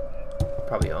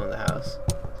probably owned the house.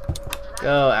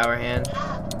 Go, hour hand.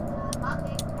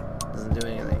 Doesn't do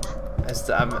anything. I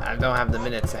don't have the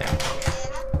minutes now.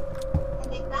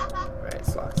 Right,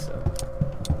 it's locked still.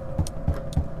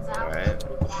 Alright.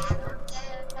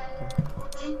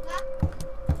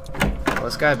 Well,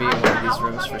 it's gotta be in one of these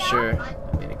rooms for sure. I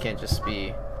mean, it can't just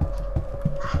be.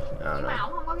 I don't know.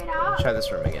 Let's try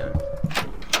this room again.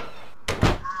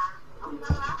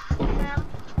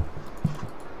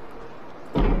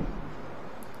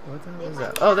 What the hell is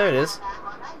that? Oh, there it is.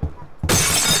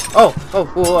 Oh! Oh!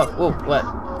 Whoa! Whoa! Whoa! What?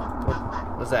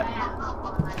 What's that?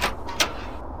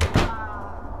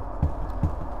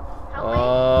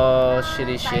 Oh,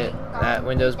 shitty shit. That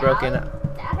window's broken.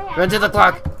 Run to the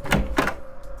clock!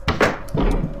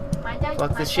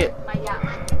 Fuck this shit.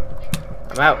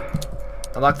 I'm out.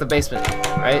 Unlock the basement,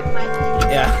 right?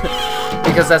 Yeah.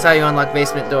 Because that's how you unlock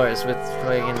basement doors, with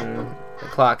fucking the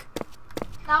clock.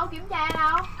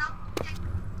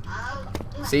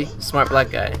 See? Smart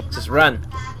black guy. Just run.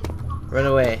 Run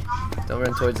away. Don't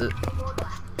run towards it.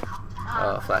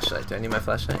 Oh, flashlight. Do I need my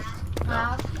flashlight?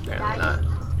 No. Apparently not.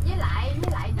 I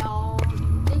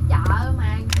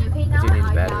do need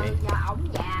a battery.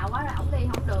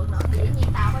 Okay.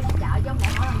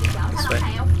 This way.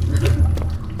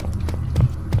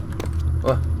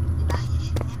 Oh.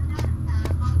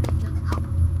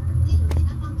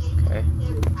 Okay.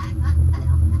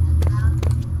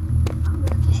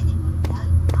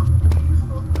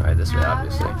 Alright, this way,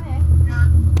 obviously.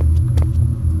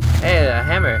 Hey, a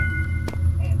hammer!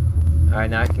 Alright,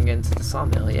 now I can get into the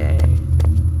sawmill, yay!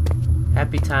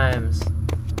 Happy times!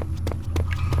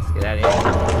 Let's get out of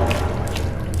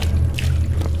here.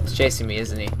 He's chasing me,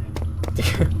 isn't he?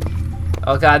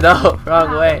 Oh god, no!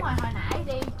 Wrong way!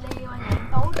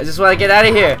 I just want to get out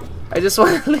of here! I just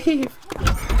want to leave!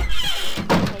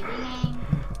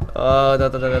 Oh, no,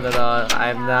 no, no, no, no, no.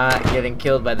 I'm not getting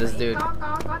killed by this dude.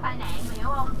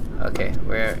 Okay,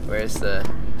 where's the...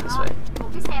 this way.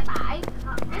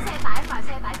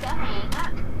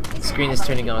 The screen is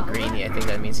turning all greeny. I think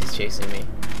that means he's chasing me.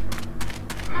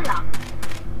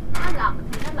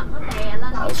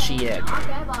 Oh shit.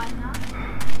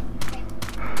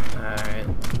 Alright.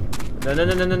 No, no,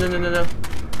 no, no, no, no, no, no, no.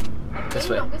 This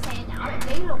way.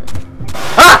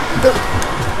 Ah!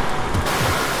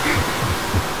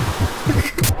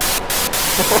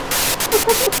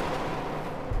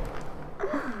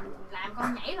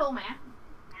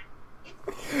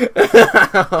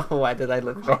 Why did I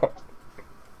look back?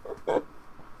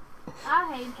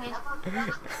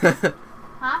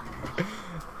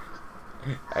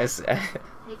 I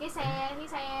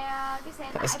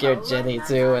scared Jenny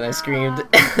too when I screamed.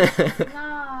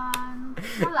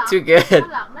 Too good.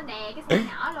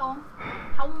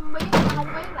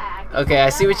 Okay, I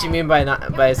see what you mean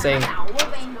by saying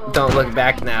don't look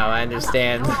back now. I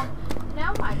understand.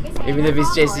 Even if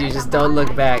he's chasing you, just don't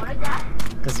look back,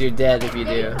 because you're dead if you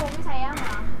do.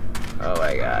 Oh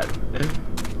my god.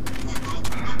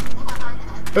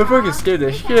 I fucking scared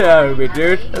the shit out of me,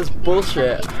 dude. That's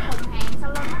bullshit.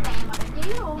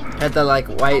 Had the like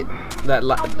white, that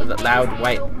loud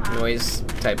white noise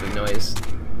type of noise.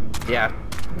 Yeah.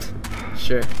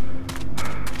 Sure.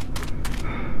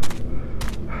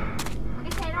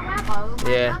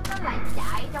 Yeah.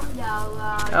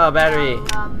 Oh, battery.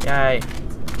 Yay.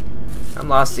 I'm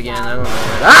lost again. I don't know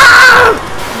where. Ah!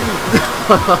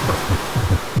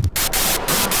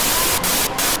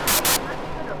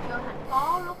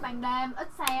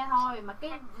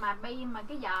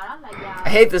 I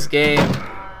hate this game.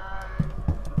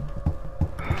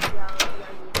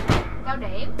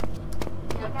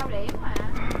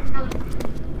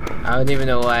 I don't even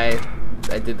know why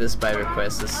I did this by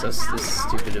request. This is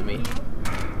stupid of me.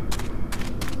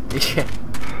 Yeah.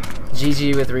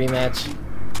 GG with rematch.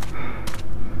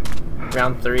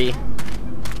 Round 3.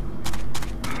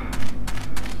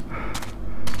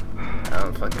 I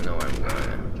don't fucking know where I'm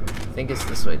going. I think it's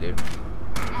this way, dude.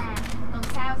 Right.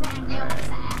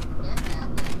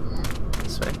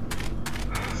 This way.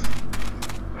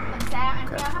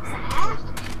 Okay.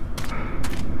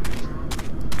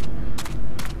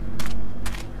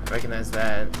 Recognize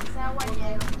that.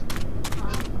 Okay.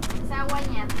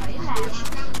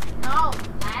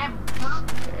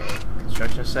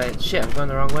 Construction site. Shit, I'm going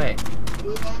the wrong way.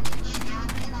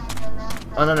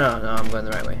 Oh no, I'm going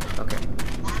the right way. Okay.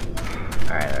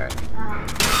 Alright.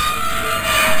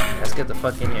 Let's get the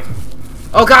fuck in here.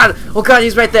 Oh god! Oh god,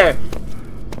 he's right there!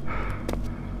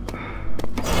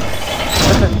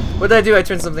 What did I do? I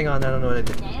turned something on. I don't know what I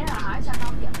did. Vậy đó là hỏi sao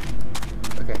con giật.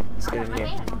 Okay, let's Hỏi get là in con here.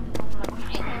 bé là con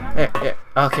nhảy theo nó. Here, here.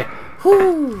 Okay.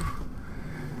 Whoo!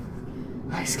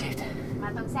 I escaped.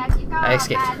 Mà tuần sau chỉ có I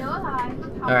escaped. 3 đứa thôi.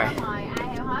 Không Alright. có mời ai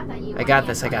theo hết tại vì I got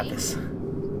this. I got this.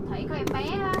 Thủy có em bé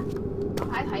á.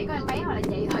 Không phải Thủy có em bé mà là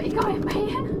chị Thủy có em bé.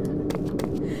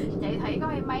 Chị Thủy có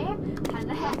em bé. Thành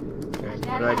ra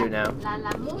What do I do now?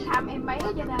 là muốn thăm em bé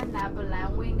cho nên là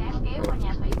nguyên đám kéo qua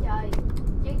nhà Thủy chơi.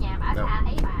 Chứ nhà bà xa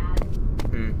thấy bà.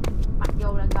 Mặc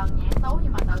dù là gần nhà Tú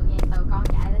nhưng mà từ con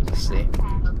chạy lên nhà See. xa.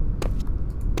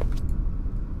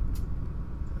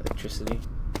 Electricity.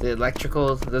 The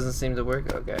electrical doesn't seem to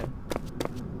work? Okay.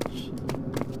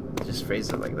 Just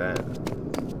phrase it like that.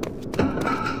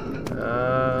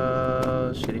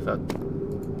 Shitty fuck.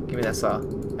 Give me that saw.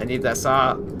 I need that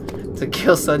saw to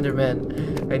kill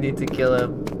Slenderman. I need to kill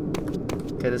him.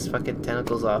 Get his fucking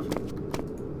tentacles off.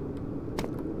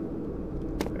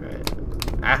 Alright.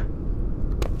 Ah!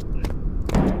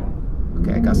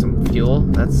 Okay, I got some fuel.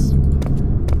 That's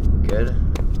good.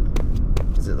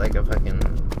 Is it like a fucking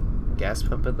gas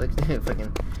pump?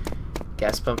 Fucking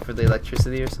gas pump for the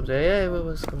electricity or something? Hey,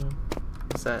 what's going on?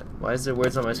 What's that? Why is there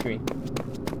words on my screen?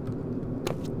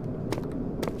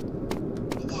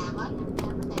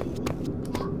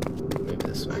 Maybe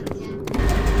this way.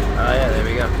 Oh yeah, there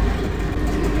we go.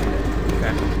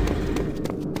 Okay.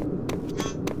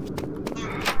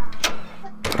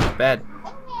 Bad.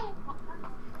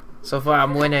 So far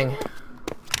I'm winning.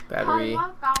 Battery.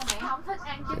 Con mẹ không thích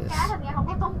ăn trứng cá nên nghe không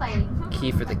có tốn tiền.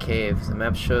 Key for the cave. The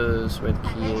map shows where the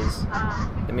key is.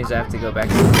 That means I have to go back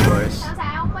to the forest.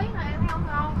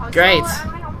 Great!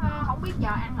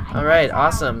 Alright,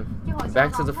 awesome.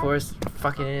 Back to the forest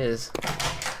fucking is.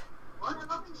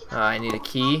 I need a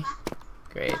key.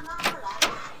 Great.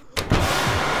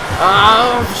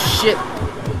 Oh shit!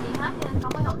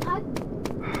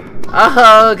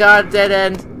 Oh god, dead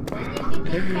end.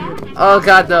 Oh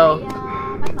god, no.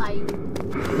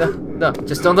 No, no,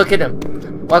 just don't look at him.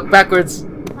 Walk backwards.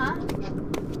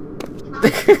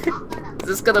 Is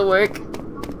this gonna work?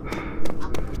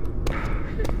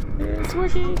 It's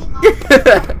working.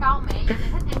 Con mẹ nhà này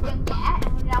thích ăn chân giả,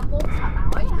 ăn rau muống xào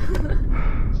tỏi.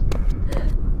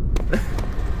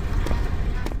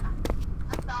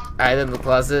 Hide in the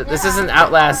closet. This isn't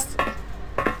Outlast.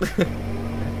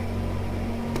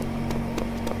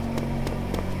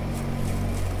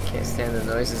 Can't stand the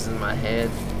noises in my head.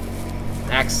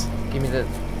 Axe, give me the.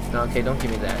 No, okay, don't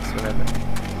give me the axe. Whatever.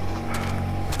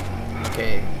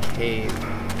 Okay, cave.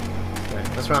 Right,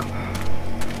 what's wrong?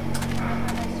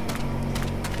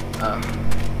 Oh, I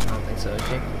don't think so. Is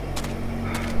she?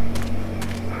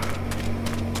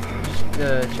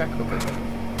 Just check real quick.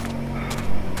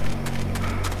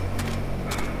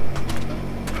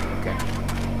 Okay.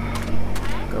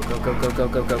 Go, go, go, go, go,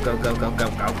 go, go, go, go, go, go,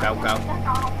 go, go, go.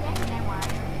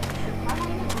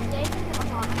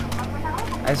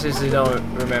 I seriously don't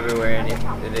remember where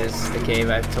it is. The cave.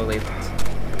 I've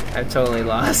totally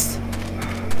lost.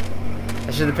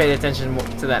 I should have paid attention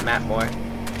to that map more.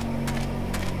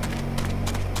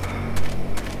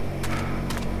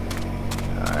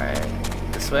 Alright.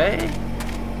 This way?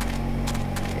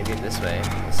 Maybe this way.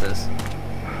 What's this?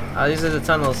 Oh, these are the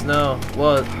tunnels. No.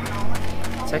 Well,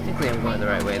 technically I'm going the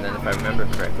right way then if I remember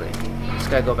correctly. Just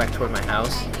gotta go back toward my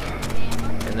house.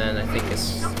 And then I think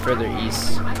it's further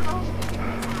east.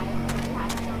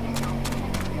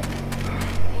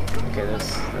 Okay,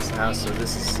 that's the house, so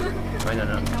this is... Wait,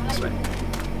 no, this way.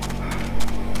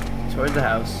 Toward the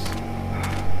house,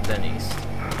 then east.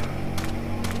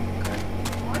 Okay.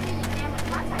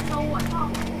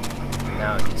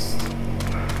 Now east.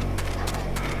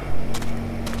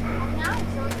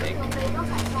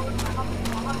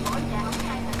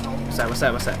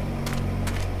 What's that?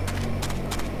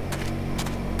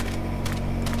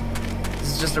 This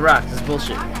is just a rock, this is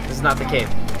bullshit. This is not the cave.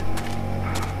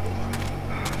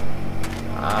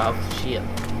 Oh shit.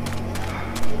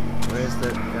 Where's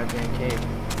the goddamn cave?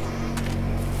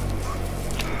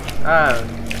 Ah,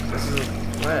 this is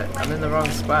what? I'm in the wrong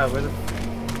spot. Where the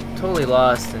totally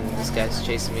lost and this guy's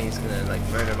chasing me, he's gonna like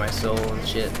murder my soul and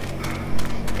shit.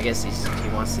 I guess he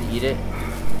wants to eat it.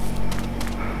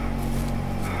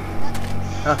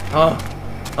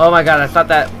 Oh my god, I thought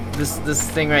that this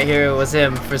thing right here was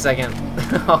him for a second.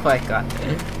 Oh my god.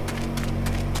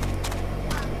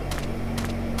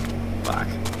 Fuck.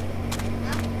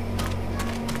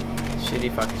 Shitty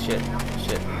fucking shit.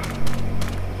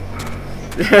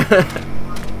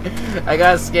 I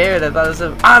got scared, I thought it was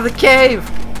him. Ah, the cave!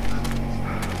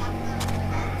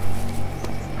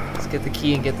 Let's get the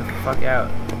key and get the fuck out.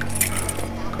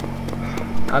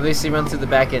 Obviously run through the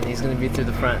back end, he's gonna be through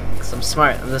the front. Cause I'm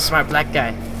smart, I'm the smart black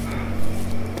guy.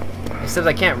 Except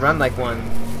I can't run like one.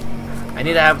 I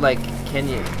need to have like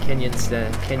Kenya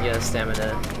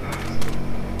stamina.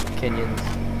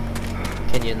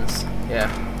 Kenyans. Yeah.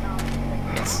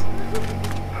 Yes.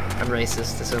 I'm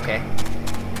racist. It's okay.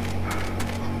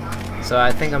 So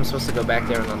I think I'm supposed to go back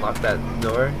there and unlock that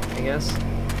door, I guess.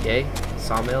 Yay.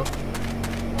 Sawmill.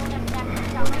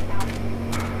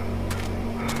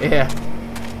 Yeah.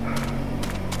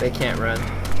 They can't run.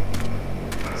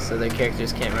 So their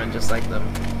characters can't run just like them.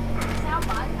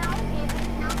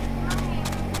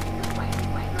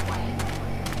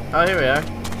 Oh, here we are.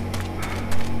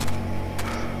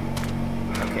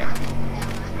 Okay.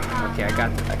 Okay, I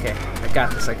got this. Okay, I got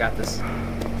this.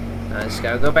 I just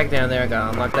gotta go back down there. I gotta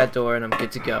unlock that door, and I'm good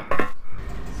to go.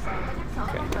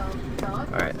 Okay.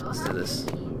 Alright, let's do this.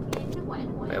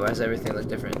 Wait, why does everything look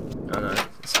different? Oh no,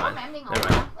 it's fine. Never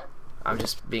mind. I'm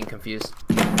just being confused.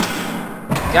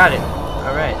 Got it!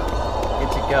 Alright.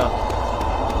 Good to go.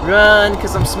 Run,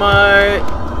 cause I'm smart!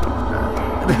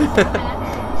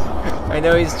 I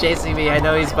know he's chasing me. I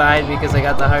know he's behind me because I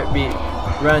got the heartbeat.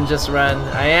 Run, just run.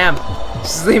 I am.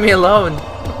 Just leave me alone.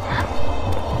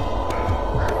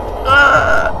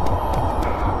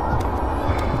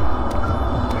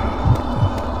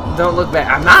 Don't look back.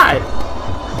 I'm not.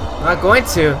 I'm not going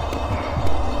to.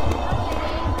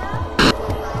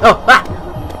 Oh! Ah!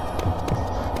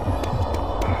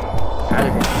 Out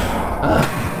of here.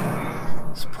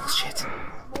 This bullshit.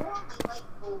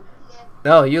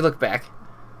 No, you look back.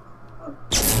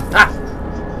 Ah!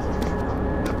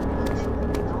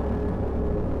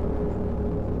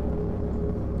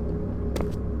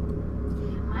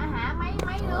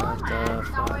 Mấy đứa mà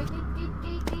coi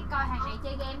coi hàng này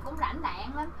chơi game cũng rảnh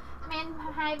đạn lắm. Men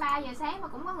 2-3 giờ sáng mà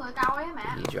cũng có người coi á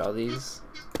mà. Need all these.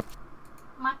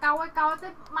 Mà coi tới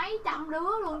mấy trăm đứa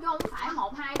luôn chứ không phải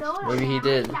 1-2 đứa đâu. Maybe he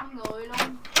did. Mấy trăm người luôn.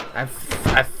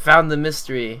 I found the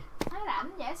mystery. Nó rảnh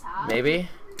dễ sợ. Maybe.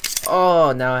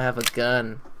 Oh, now I have a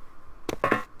gun.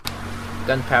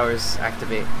 Gun powers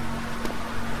activate.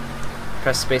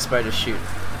 Press spacebar to shoot.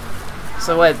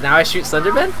 So what? Now I shoot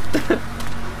Slenderman?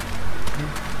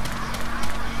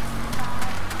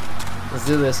 Let's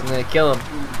do this. I'm gonna kill him.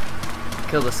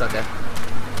 Kill the sucker.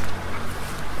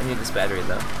 I need this battery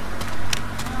though.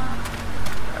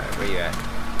 Alright, where you at?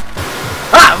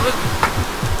 Ah!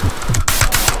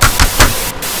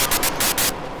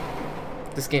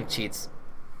 This game cheats.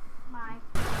 Bye.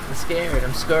 I'm scared.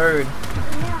 I'm scared.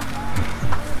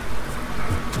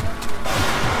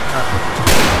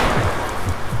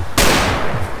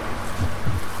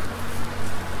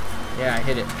 Yeah, I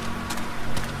hit it.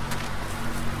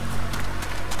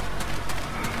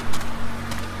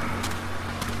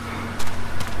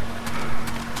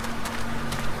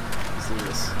 Let's do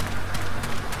this.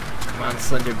 Come on,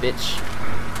 Slender bitch.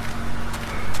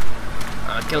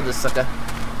 Kill this sucker.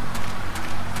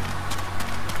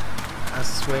 I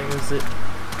swear, was it?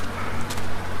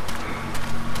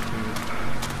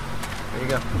 There you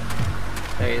go.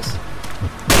 There he is.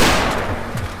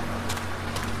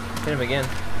 Hit him again.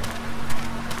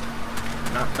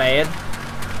 Not bad.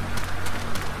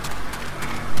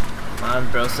 Come on,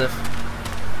 Broseph.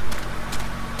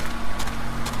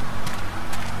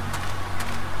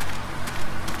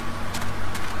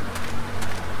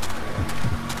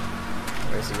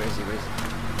 Where is he? Where is he? Where is he?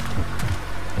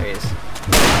 There he is.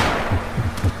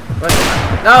 What?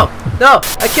 No! No!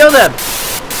 I killed him!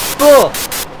 Fool!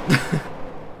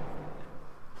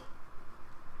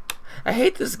 I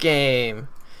hate this game.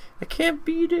 I can't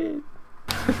beat it.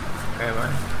 Where am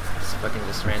I? Just fucking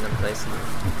just random place.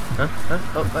 Huh? Huh?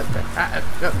 Oh, what?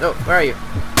 No, no, where are you?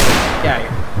 Get out of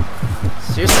here.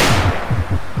 Seriously?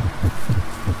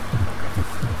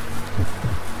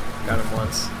 Okay. Got him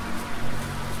once.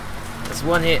 That's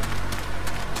one hit.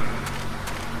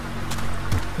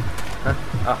 Huh?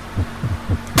 Oh.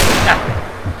 Ah!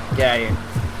 Get out of here.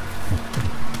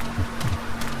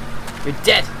 You're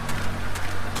dead!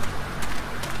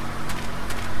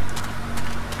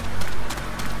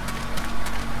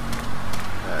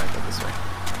 Go this way.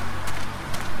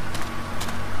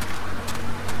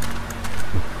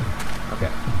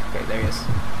 Okay. Okay, there he is.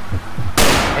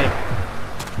 Hit him.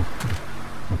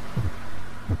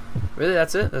 Really?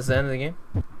 That's it? That's the end of the game?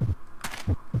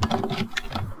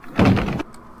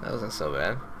 That wasn't so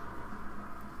bad.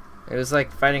 It was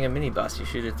like fighting a mini boss. You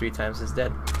shoot it 3 times, it's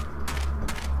dead.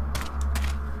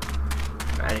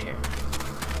 I'm out of here.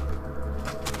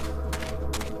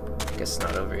 I guess it's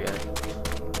not over yet.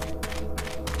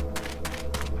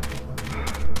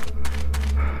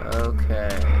 Okay.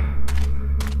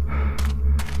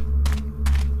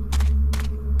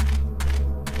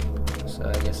 So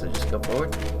I guess I just go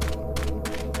forward.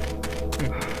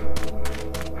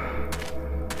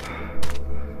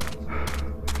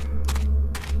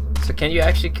 Can you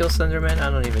actually kill Slenderman? I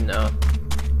don't even know.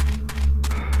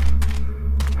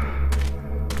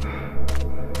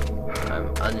 I'm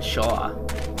unsure.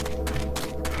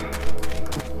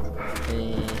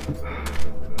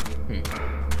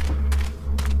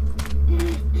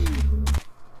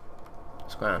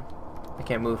 What's going on? I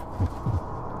can't move.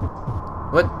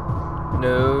 What?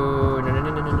 No, no, no,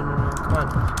 no, no, no, no, no, come on.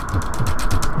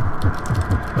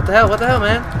 What the hell? What the hell,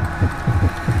 man?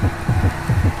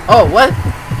 Oh, what?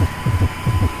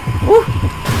 Woo!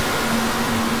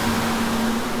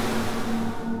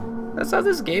 That's how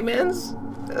this game ends?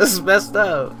 This is messed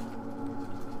up.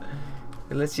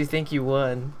 It lets you think you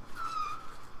won.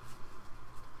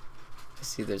 I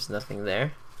see there's nothing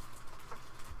there.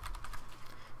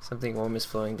 Something warm is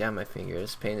flowing down my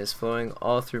fingers. Pain is flowing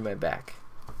all through my back.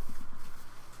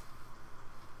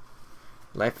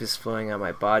 Life is flowing out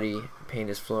my body. Pain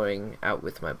is flowing out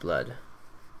with my blood.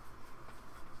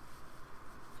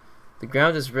 The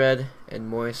ground is red and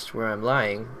moist where I'm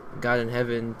lying. God in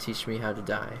heaven, teach me how to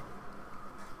die.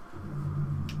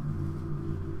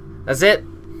 That's it.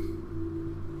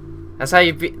 That's how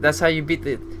you beat. That's how you beat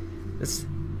the. It's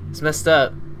messed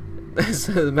up. It's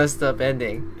a messed up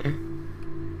ending.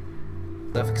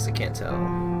 Stuff because I can't tell.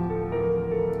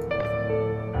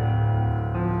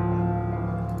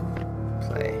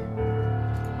 Play.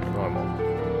 Normal.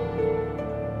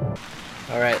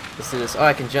 Alright, let's do this. Oh,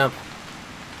 I can jump.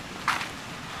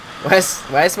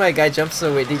 Why is my guy jump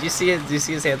so weird? Did you see it? Did you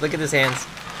see his hand? Look at his hands.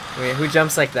 Wait, who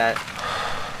jumps like that?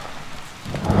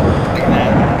 Look at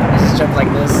that. I just jump like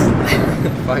this.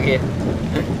 Fuck it.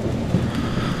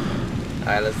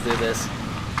 Alright, let's do this.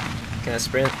 Can I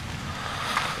sprint?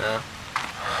 No.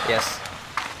 Yes.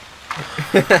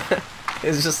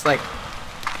 It's just like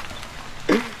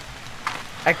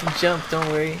I can jump, don't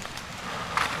worry.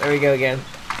 There we go again.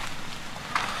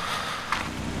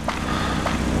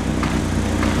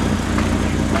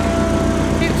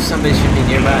 Somebody should be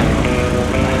nearby.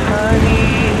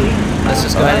 Let's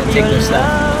just go ahead and take their stuff.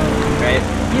 Right?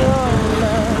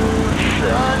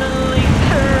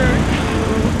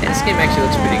 Yeah, this game actually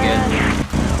looks pretty good.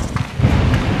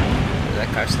 That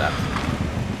car stopped.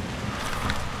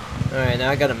 Alright, now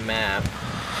I got a map.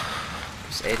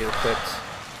 Just A to equipped.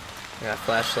 I got a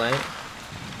flashlight.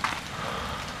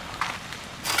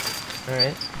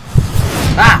 Alright.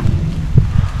 Ah!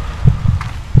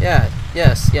 Yeah,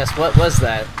 yes, what was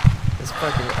that? This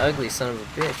fucking ugly son of a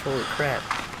bitch, holy crap.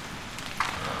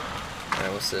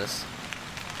 Alright, what's this?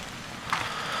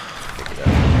 Pick it up.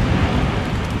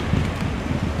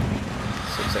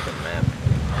 This looks like a map.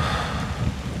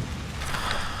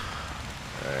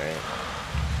 Alright.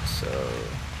 So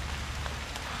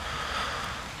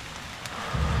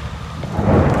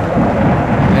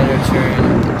better turn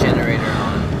the generator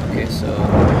on. Okay, so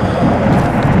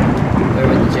where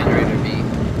would the generator be?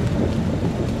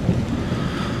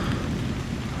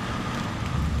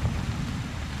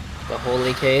 The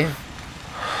holy cave?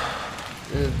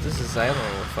 This is, I don't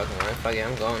know fucking where. Fuck it,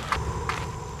 I'm going.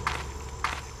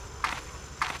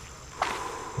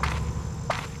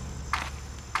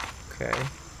 Okay.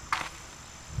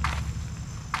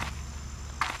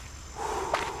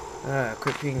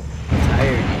 Quit being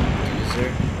tired, you user.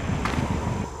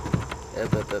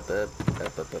 Up.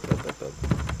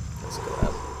 Let's go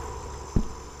up.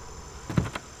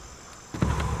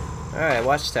 Alright,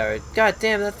 watchtower. God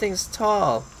damn, that thing's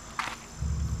tall.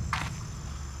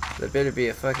 There better be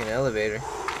a fucking elevator.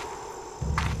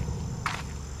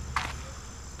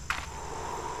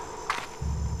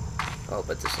 Oh,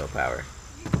 but there's no power.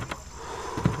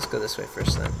 Let's go this way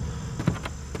first then.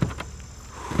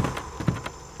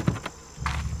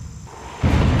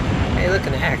 Hey, look,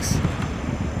 an axe.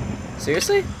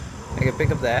 Seriously? I can pick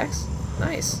up the axe?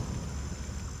 Nice.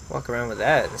 Walk around with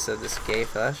that instead of this gay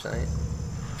flashlight.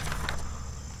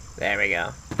 There we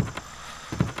go.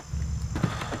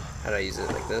 How do I use it?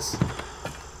 Like this?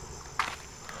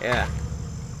 Yeah.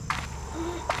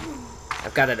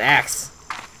 I've got an axe.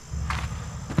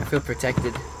 I feel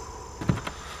protected.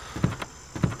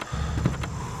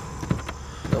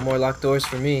 No more locked doors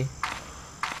for me.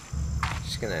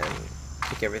 Just gonna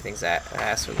kick everything's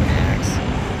ass with my axe.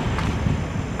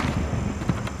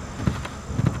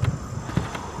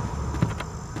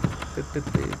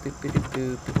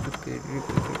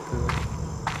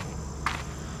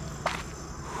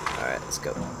 Alright, let's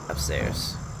go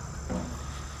upstairs.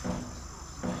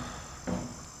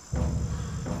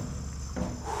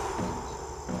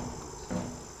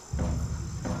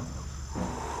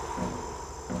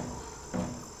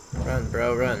 Run,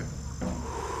 bro, run.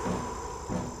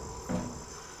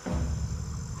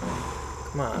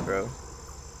 Come on, bro.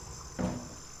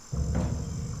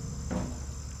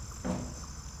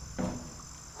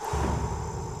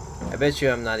 bet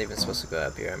you I'm not even supposed to go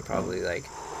up here. I'm probably like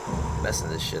messing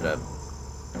this shit up.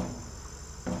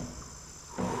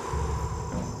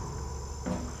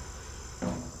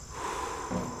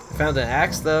 I found an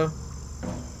axe though.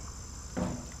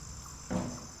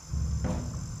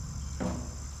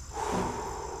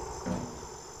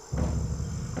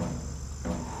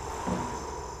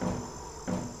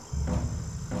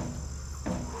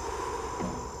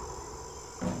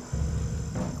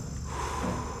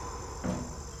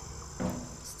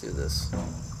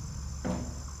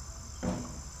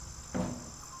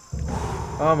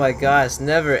 Oh my god, it's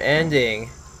never ending.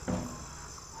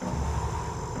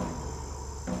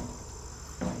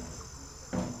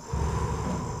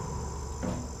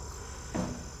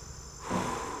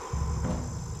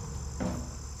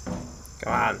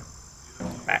 Come on.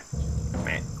 Back.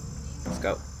 Man. Let's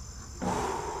go.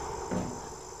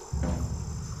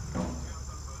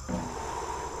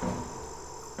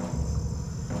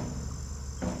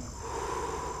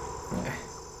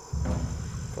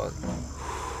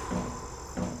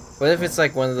 What if it's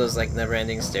like one of those like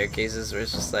never-ending staircases where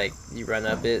it's just like you run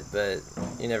up it, but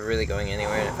you're never really going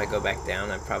anywhere, and if I go back down,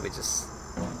 I'm probably just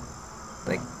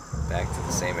like back to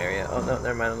the same area. Oh no,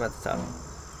 never mind, I'm at the top.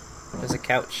 There's a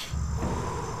couch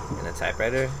and a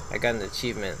typewriter. I got an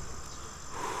achievement.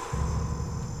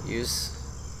 Use.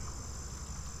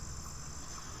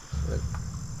 What?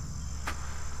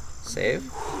 Save?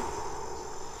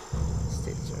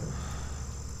 Stage room.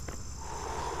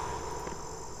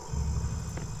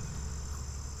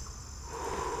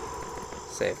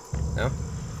 Save. No?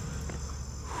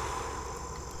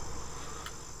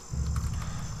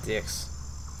 DX.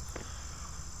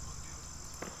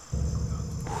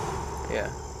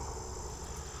 Yeah.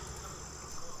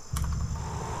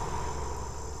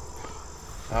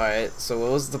 Alright, so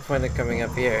what was the point of coming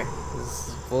up here? This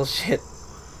is bullshit.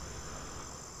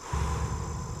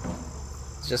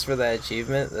 Just for that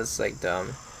achievement? That's like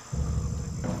dumb.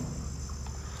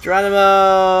 Geronimo!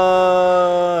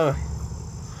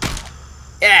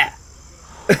 Yeah!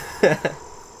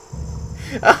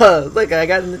 Oh, look, I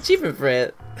got an achievement for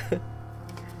it.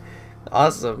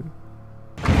 Awesome.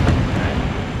 Break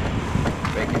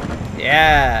it.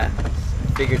 Yeah!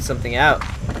 Figured something out.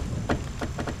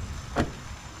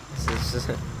 This is just...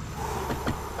 Can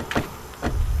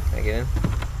I get in?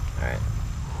 Alright.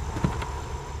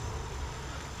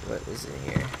 What is in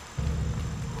here?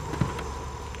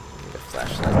 Need a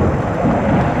flashlight.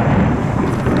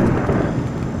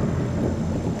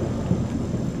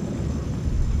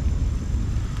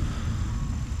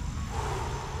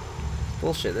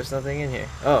 Bullshit, there's nothing in here.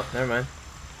 Oh, never mind.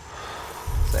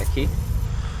 Is that key?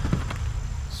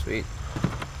 Sweet.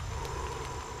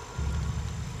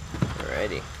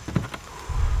 Alrighty.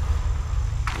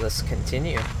 Let's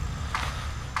continue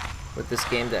with this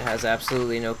game that has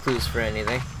absolutely no clues for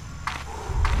anything.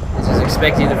 It's just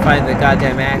expecting you to find the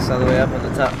goddamn axe all the way up on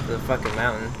the top of the fucking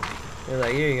mountain. You're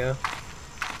like, here you go.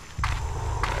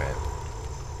 Alright.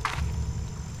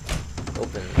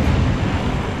 Open.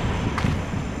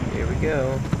 Here we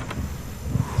go.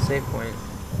 Save point.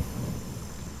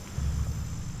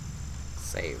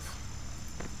 Save.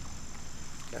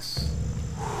 Yes.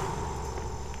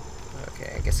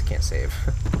 Okay, I guess I can't save.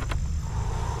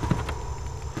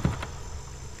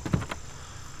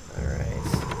 Alright.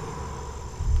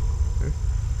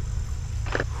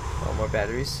 Oh, more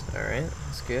batteries. Alright,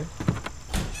 that's good.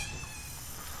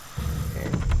 Okay.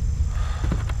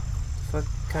 What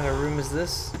kind of room is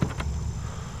this?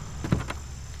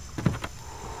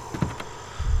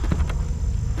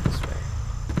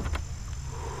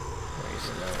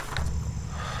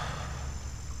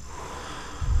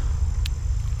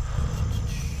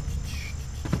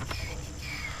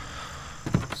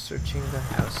 Searching the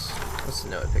house. What's the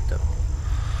note I picked up?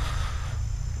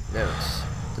 Notes.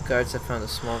 The guards have found a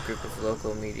small group of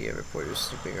local media reporters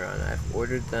snooping around. I've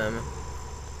ordered them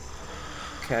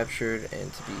captured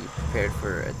and to be prepared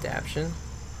for adaptation.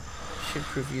 Should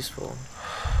prove useful.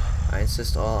 I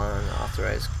insist all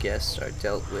unauthorized guests are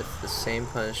dealt with the same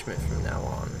punishment from now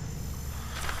on.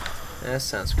 That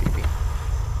sounds creepy.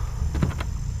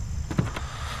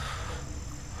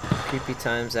 Creepy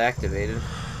times activated.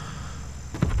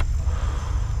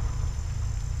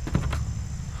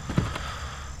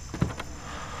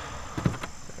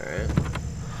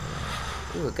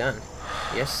 Ooh, a gun.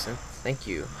 Yes, and thank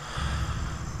you.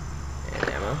 And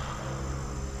ammo.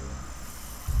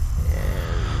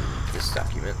 And this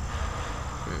document.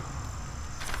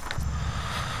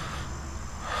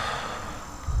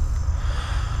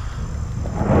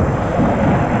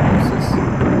 What's this?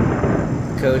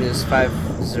 The code is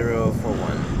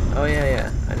 5041. Oh yeah,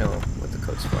 I know what the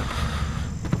code's for.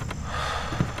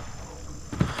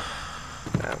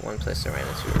 one place I ran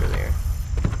into earlier.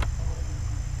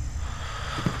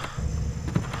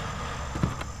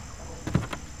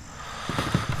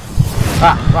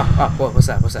 Whoa, what's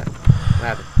that? What's that? What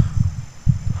happened?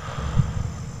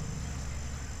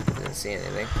 Didn't see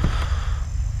anything.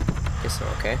 Guess I'm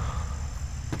okay.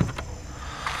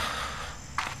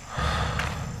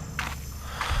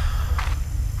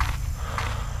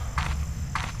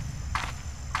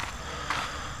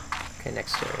 Okay,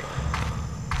 next area.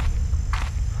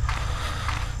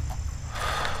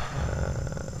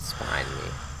 It's behind me.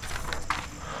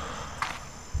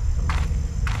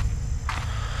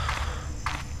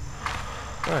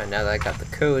 Alright, now that I got the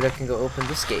code, I can go open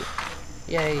this gate.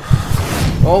 Yay!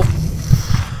 Oh!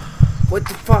 What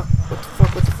the fuck? What the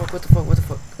fuck? What the fuck? What the fuck? What the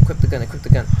fuck? Equip the gun, equip the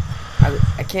gun.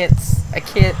 I can't.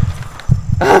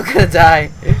 I'm gonna die.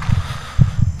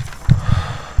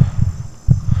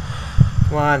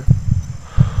 Come on.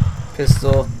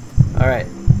 Pistol. Alright.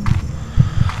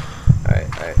 Alright.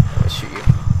 I'm gonna shoot you.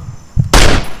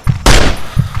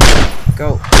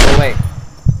 Go away.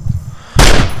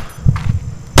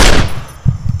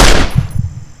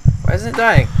 Why isn't it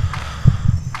dying?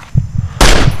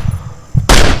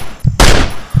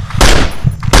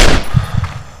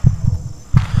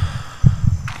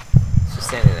 It's just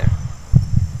standing there.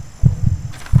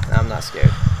 I'm not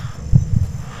scared.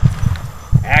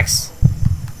 Axe!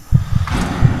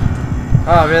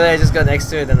 Oh, really? I just go next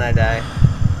to it and I die.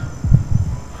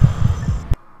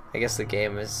 I guess the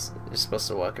game is you're supposed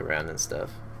to walk around and stuff.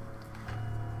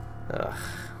 Ugh.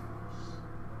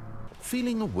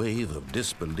 Feeling a wave of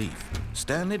disbelief,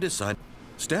 Stanley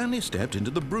stepped into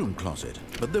the broom closet,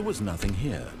 but there was nothing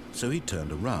here, so he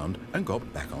turned around and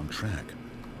got back on track.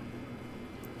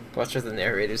 Watch what the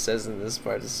narrator says in this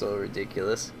part is so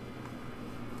ridiculous.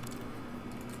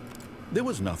 There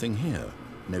was nothing here.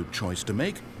 No choice to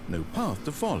make, no path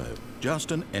to follow, just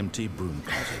an empty broom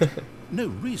closet. No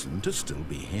reason to still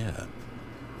be here.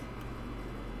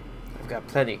 I've got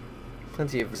plenty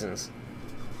of reasons.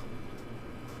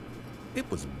 It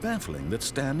was baffling that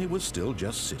Stanley was still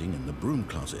just sitting in the broom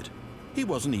closet. He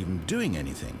wasn't even doing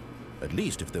anything. At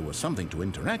least if there was something to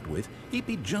interact with, he'd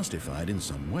be justified in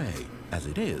some way. As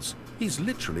it is, he's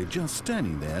literally just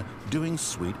standing there doing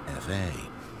sweet FA.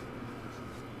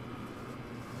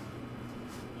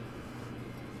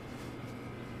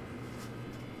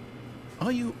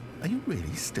 Are you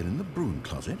really still in the broom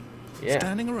closet? Yeah.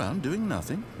 Standing around doing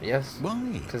nothing? Yes. Why?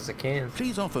 Because I can.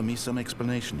 Please offer me some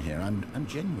explanation here. I'm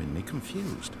genuinely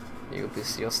confused.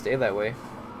 You'll stay that way.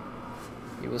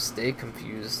 You will stay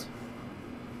confused.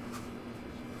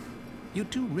 You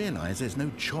do realize there's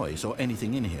no choice or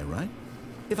anything in here, right?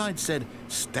 If I'd said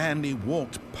Stanley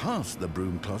walked past the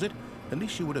broom closet, at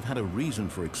least you would have had a reason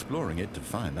for exploring it to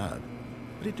find out.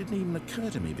 But it didn't even occur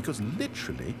to me because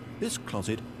literally this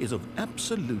closet is of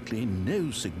absolutely no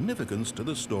significance to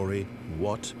the story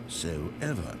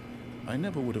whatsoever. I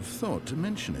never would have thought to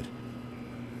mention it.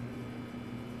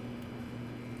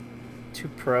 Too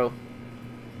pro.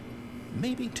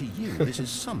 Maybe to you this is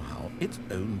somehow its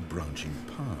own branching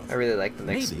path. I really like the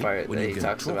next Maybe part when that you he go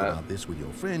talks talk about. this with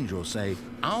your friend, you'll say,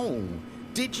 "Oh,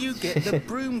 did you get the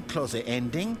broom closet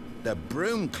ending? The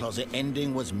broom closet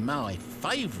ending was my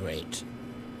favorite."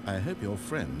 I hope your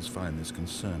friends find this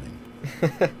concerning.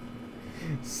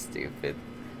 Stupid.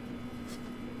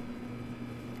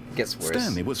 Gets worse.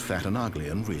 Stanley was fat and ugly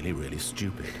and really, really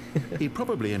stupid. He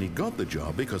probably only got the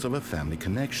job because of a family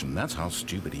connection. That's how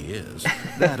stupid he is.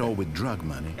 That or with drug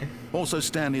money. Also,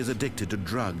 Stanley is addicted to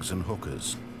drugs and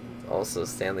hookers. Also,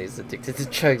 Stanley's addicted to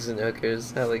drugs and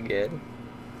hookers. Hella good.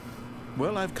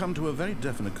 Well, I've come to a very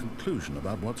definite conclusion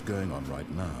about what's going on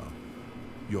right now.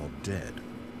 You're dead.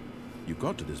 You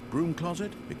got to this broom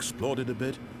closet, explored it a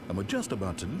bit, and were just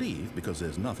about to leave because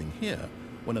there's nothing here,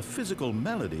 when a physical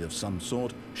malady of some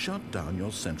sort shut down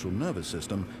your central nervous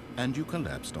system and you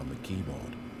collapsed on the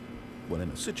keyboard. Well,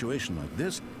 in a situation like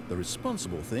this, the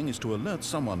responsible thing is to alert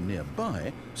someone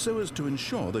nearby so as to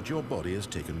ensure that your body is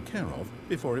taken care of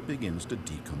before it begins to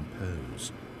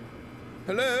decompose.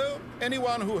 Hello?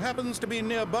 Anyone who happens to be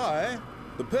nearby?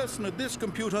 The person at this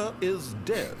computer is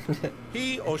dead.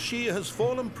 He or she has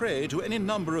fallen prey to any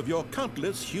number of your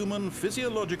countless human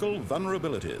physiological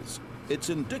vulnerabilities. It's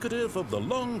indicative of the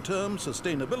long-term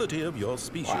sustainability of your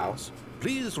species. Wow.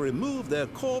 Please remove their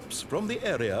corpse from the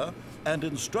area and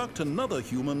instruct another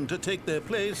human to take their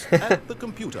place at the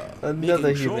computer,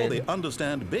 making sure they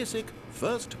understand basic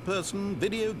first-person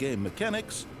video game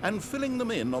mechanics and filling them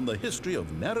in on the history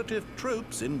of narrative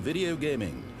tropes in video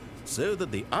gaming, so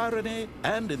that the irony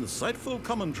and insightful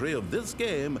commentary of this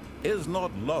game is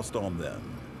not lost on them.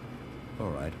 All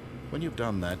right, when you've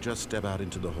done that, just step out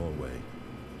into the hallway.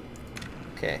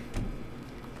 Okay.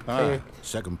 Ah,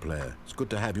 second player. It's good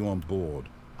to have you on board.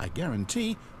 I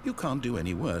guarantee you can't do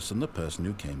any worse than the person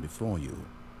who came before you.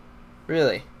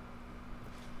 Really?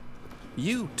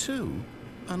 You too?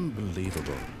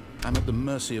 Unbelievable. I'm at the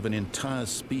mercy of an entire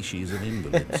species of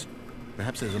invalids.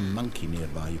 Perhaps there's a monkey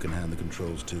nearby you can hand the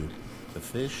controls to. A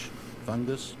fish?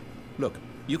 Fungus? Look,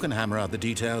 you can hammer out the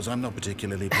details. I'm not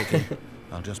particularly picky.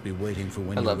 I'll just be waiting for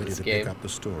when you're ready to pick up the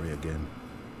story again.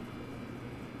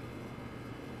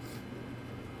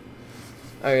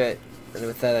 Alright, and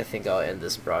with that I think I'll end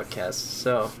this broadcast.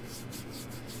 So,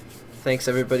 thanks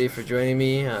everybody for joining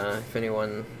me. If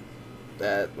anyone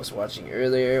that was watching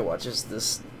earlier watches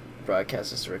this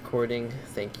broadcast as a recording,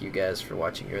 thank you guys for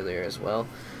watching earlier as well.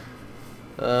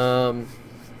 Alright,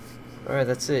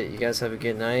 that's it. You guys have a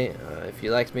good night. If you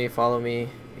liked me, follow me.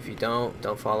 If you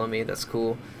don't follow me, that's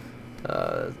cool.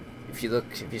 If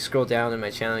you scroll down in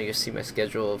my channel, you'll see my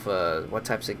schedule of what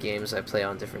types of games I play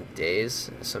on different days,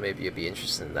 so maybe you'll be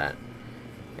interested in that.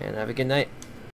 And have a good night.